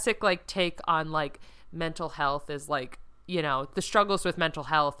classic like take on like mental health is like, the struggles with mental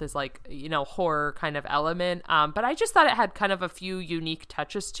health is like, horror kind of element. But I just thought it had kind of a few unique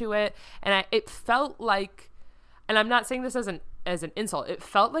touches to it. And it felt like, and I'm not saying this as an insult, it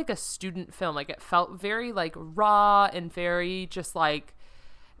felt like a student film. Like it felt very like raw and very just like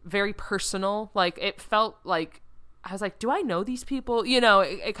very personal. Like it felt like, I was like, do I know these people?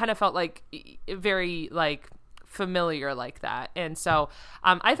 It kind of felt like very like familiar like that. And so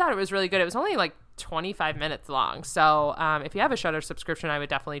I thought it was really good. It was only like 25 minutes long. So if you have a Shudder subscription, I would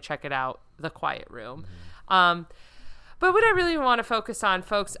definitely check it out, The Quiet Room. But what I really want to focus on,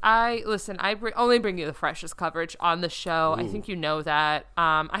 folks, I only bring you the freshest coverage on the show. Ooh. I think you know that.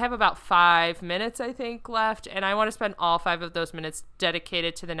 I have about 5 minutes, I think, left, and I want to spend all 5 of those minutes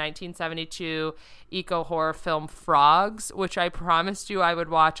dedicated to the 1972 eco-horror film Frogs, which I promised you I would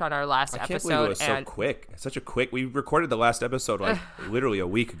watch on our last episode. I can't believe it was so quick. Such a quick... We recorded the last episode like literally a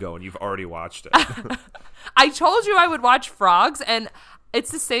week ago, and you've already watched it. I told you I would watch Frogs, and... It's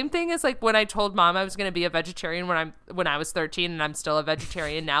the same thing as like when I told Mom I was going to be a vegetarian when I was 13, and I'm still a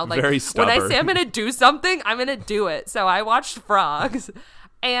vegetarian now. Like very stubborn. When I say I'm going to do something, I'm going to do it. So I watched Frogs,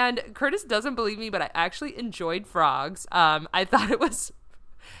 and Curtis doesn't believe me, but I actually enjoyed Frogs. I thought it was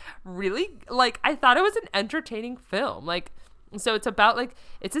really I thought it was an entertaining film. Like, so it's about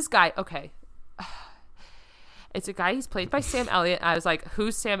it's this guy. Okay. It's a guy, he's played by Sam Elliott. I was like,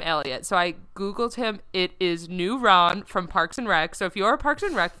 who's Sam Elliott? So I Googled him. It is New Ron from Parks and Rec. So if you're a Parks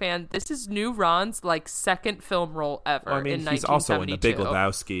and Rec fan, this is New Ron's second film role ever. Well, I mean, in he's also in The Big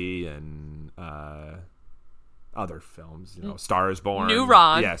Lebowski and other films, Star is Born. New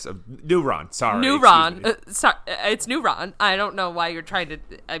Ron. Yes, New Ron. Sorry. New Ron. It's New Ron. I don't know why you're trying to.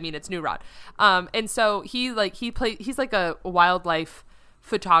 I mean, it's New Ron. And so he's like a wildlife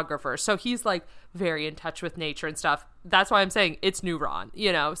photographer. So he's like very in touch with nature and stuff. That's why I'm saying it's New Ron.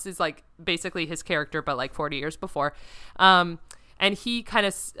 So it's like basically his character, but like 40 years before. And he kind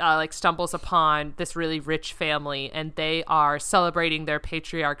of like stumbles upon this really rich family, and they are celebrating their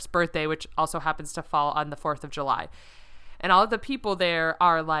patriarch's birthday, which also happens to fall on the 4th of July. And all of the people there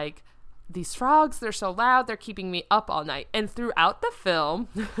are like, these frogs, they're so loud, they're keeping me up all night. And throughout the film,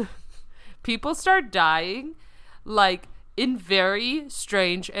 people start dying like in very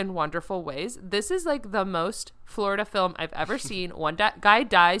strange and wonderful ways. This is like the most Florida film I've ever seen. One guy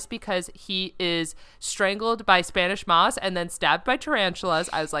dies because he is strangled by Spanish moss and then stabbed by tarantulas.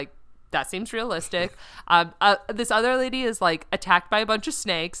 I was like, that seems realistic. This other lady is like attacked by a bunch of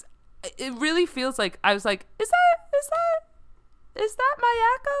snakes. It really feels like, I was like, is that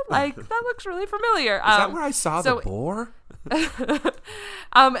Mayaka? Like, that looks really familiar. Is that where I saw the boar?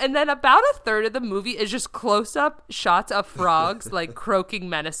 And then about a third of the movie is just close-up shots of frogs like croaking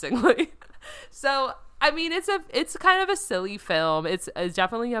menacingly. So I mean, it's kind of a silly film. It's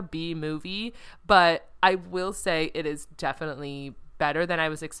definitely a B movie, but I will say it is definitely better than I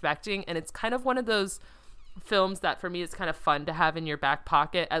was expecting, and it's kind of one of those films that for me is kind of fun to have in your back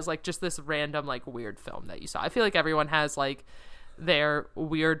pocket as like just this random like weird film that you saw. I feel like everyone has like their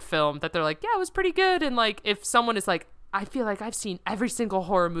weird film that they're like, yeah, it was pretty good, and like if someone is like, I feel like I've seen every single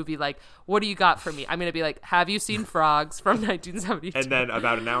horror movie. Like, what do you got for me? I'm going to be like, have you seen Frogs from 1972? And then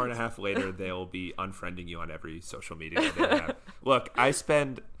about an hour and a half later, they'll be unfriending you on every social media that they have. Look,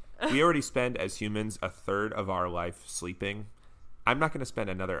 we already spend as humans a third of our life sleeping. I'm not going to spend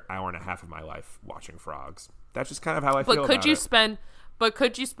another hour and a half of my life watching Frogs. That's just kind of how I feel about it. But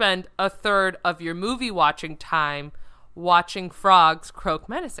could you spend a third of your movie watching time watching frogs croak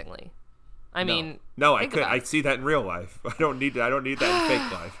menacingly? I mean, no, I could. I see that in real life. I don't need that in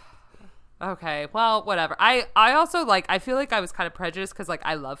fake life. Okay, well, whatever. I also like. I feel like I was kind of prejudiced because like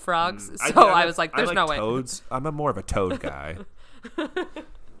I love frogs, so I was like, "There's no way." Toads. I'm more of a toad guy.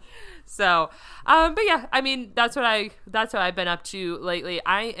 So, but yeah, I mean, that's what I've been up to lately.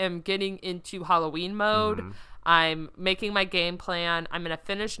 I am getting into Halloween mode. Mm-hmm. I'm making my game plan. I'm going to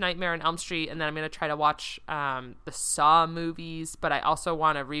finish Nightmare on Elm Street, and then I'm going to try to watch the Saw movies, but I also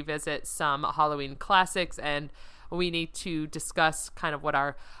want to revisit some Halloween classics, and we need to discuss kind of what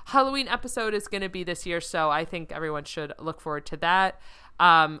our Halloween episode is going to be this year, so I think everyone should look forward to that.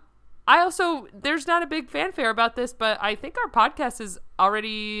 There's not a big fanfare about this, but I think our podcast is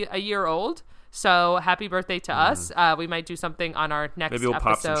already a year old, so happy birthday to us. We might do something on our next episode. Maybe we'll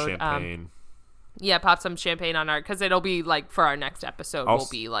pop some champagne. Yeah, pop some champagne on because it'll be like for our next episode will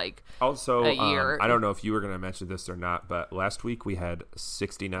be like also a year. I don't know if you were going to mention this or not, but last week we had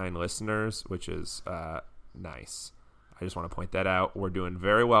 69 listeners, which is nice. I just want to point that out. We're doing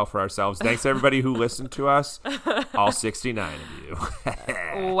very well for ourselves. Thanks to everybody who listened to us, all 69 of you.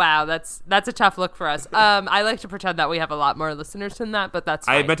 Wow, that's a tough look for us. I like to pretend that we have a lot more listeners than that, but that's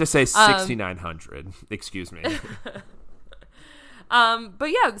fine. I meant to say 6,900. Excuse me. But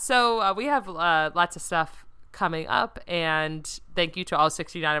yeah, so we have lots of stuff coming up, and thank you to all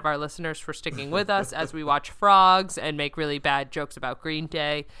 69 of our listeners for sticking with us as we watch Frogs and make really bad jokes about Green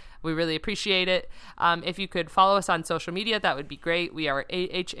Day. We really appreciate it. If you could follow us on social media, that would be great. We are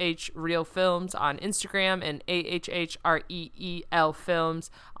AHH Real Films on Instagram and AHHREEL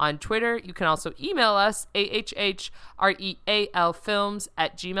Films on Twitter. You can also email us,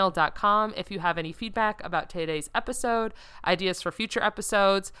 AHHREALfilms@gmail.com if you have any feedback about today's episode, ideas for future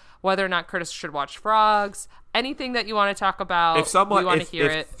episodes, whether or not Curtis should watch Frogs, anything that you want to talk about. We want to hear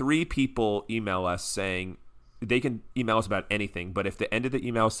it. If 3 people email us saying, they can email us about anything, but if the end of the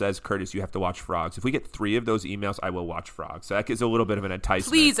email says, Curtis, you have to watch Frogs, if we get 3 of those emails, I will watch Frogs. So that gives a little bit of an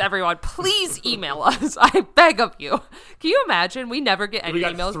enticement. Please, everyone, please email us. I beg of you. Can you imagine? We never get any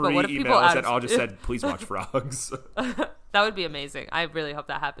emails, but what if people that all just said, please watch Frogs? That would be amazing. I really hope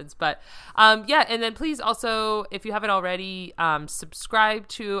that happens. But yeah, and then please also, if you haven't already, subscribe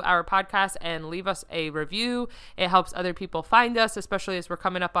to our podcast and leave us a review. It helps other people find us, especially as we're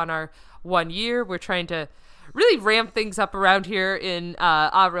coming up on our 1 year. We're trying to really ramp things up around here in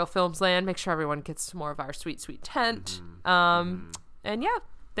Real Films land. Make sure everyone gets more of our sweet, sweet tent. And yeah,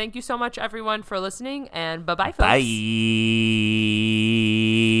 thank you so much, everyone, for listening. And bye-bye, folks.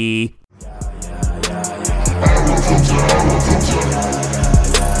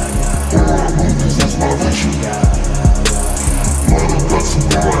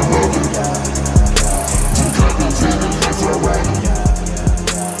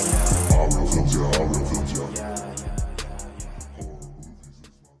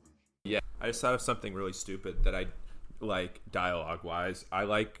 Yeah, I just thought of something really stupid that I like dialogue wise. I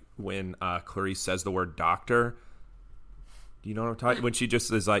like when Clarice says the word doctor. Do you know what I'm talking? When she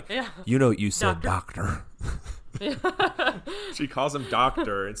just is like, you know, you said doctor. She calls him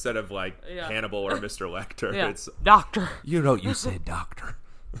doctor instead of like Hannibal or Mr. Lecter. Yeah. It's doctor. You know, you said doctor.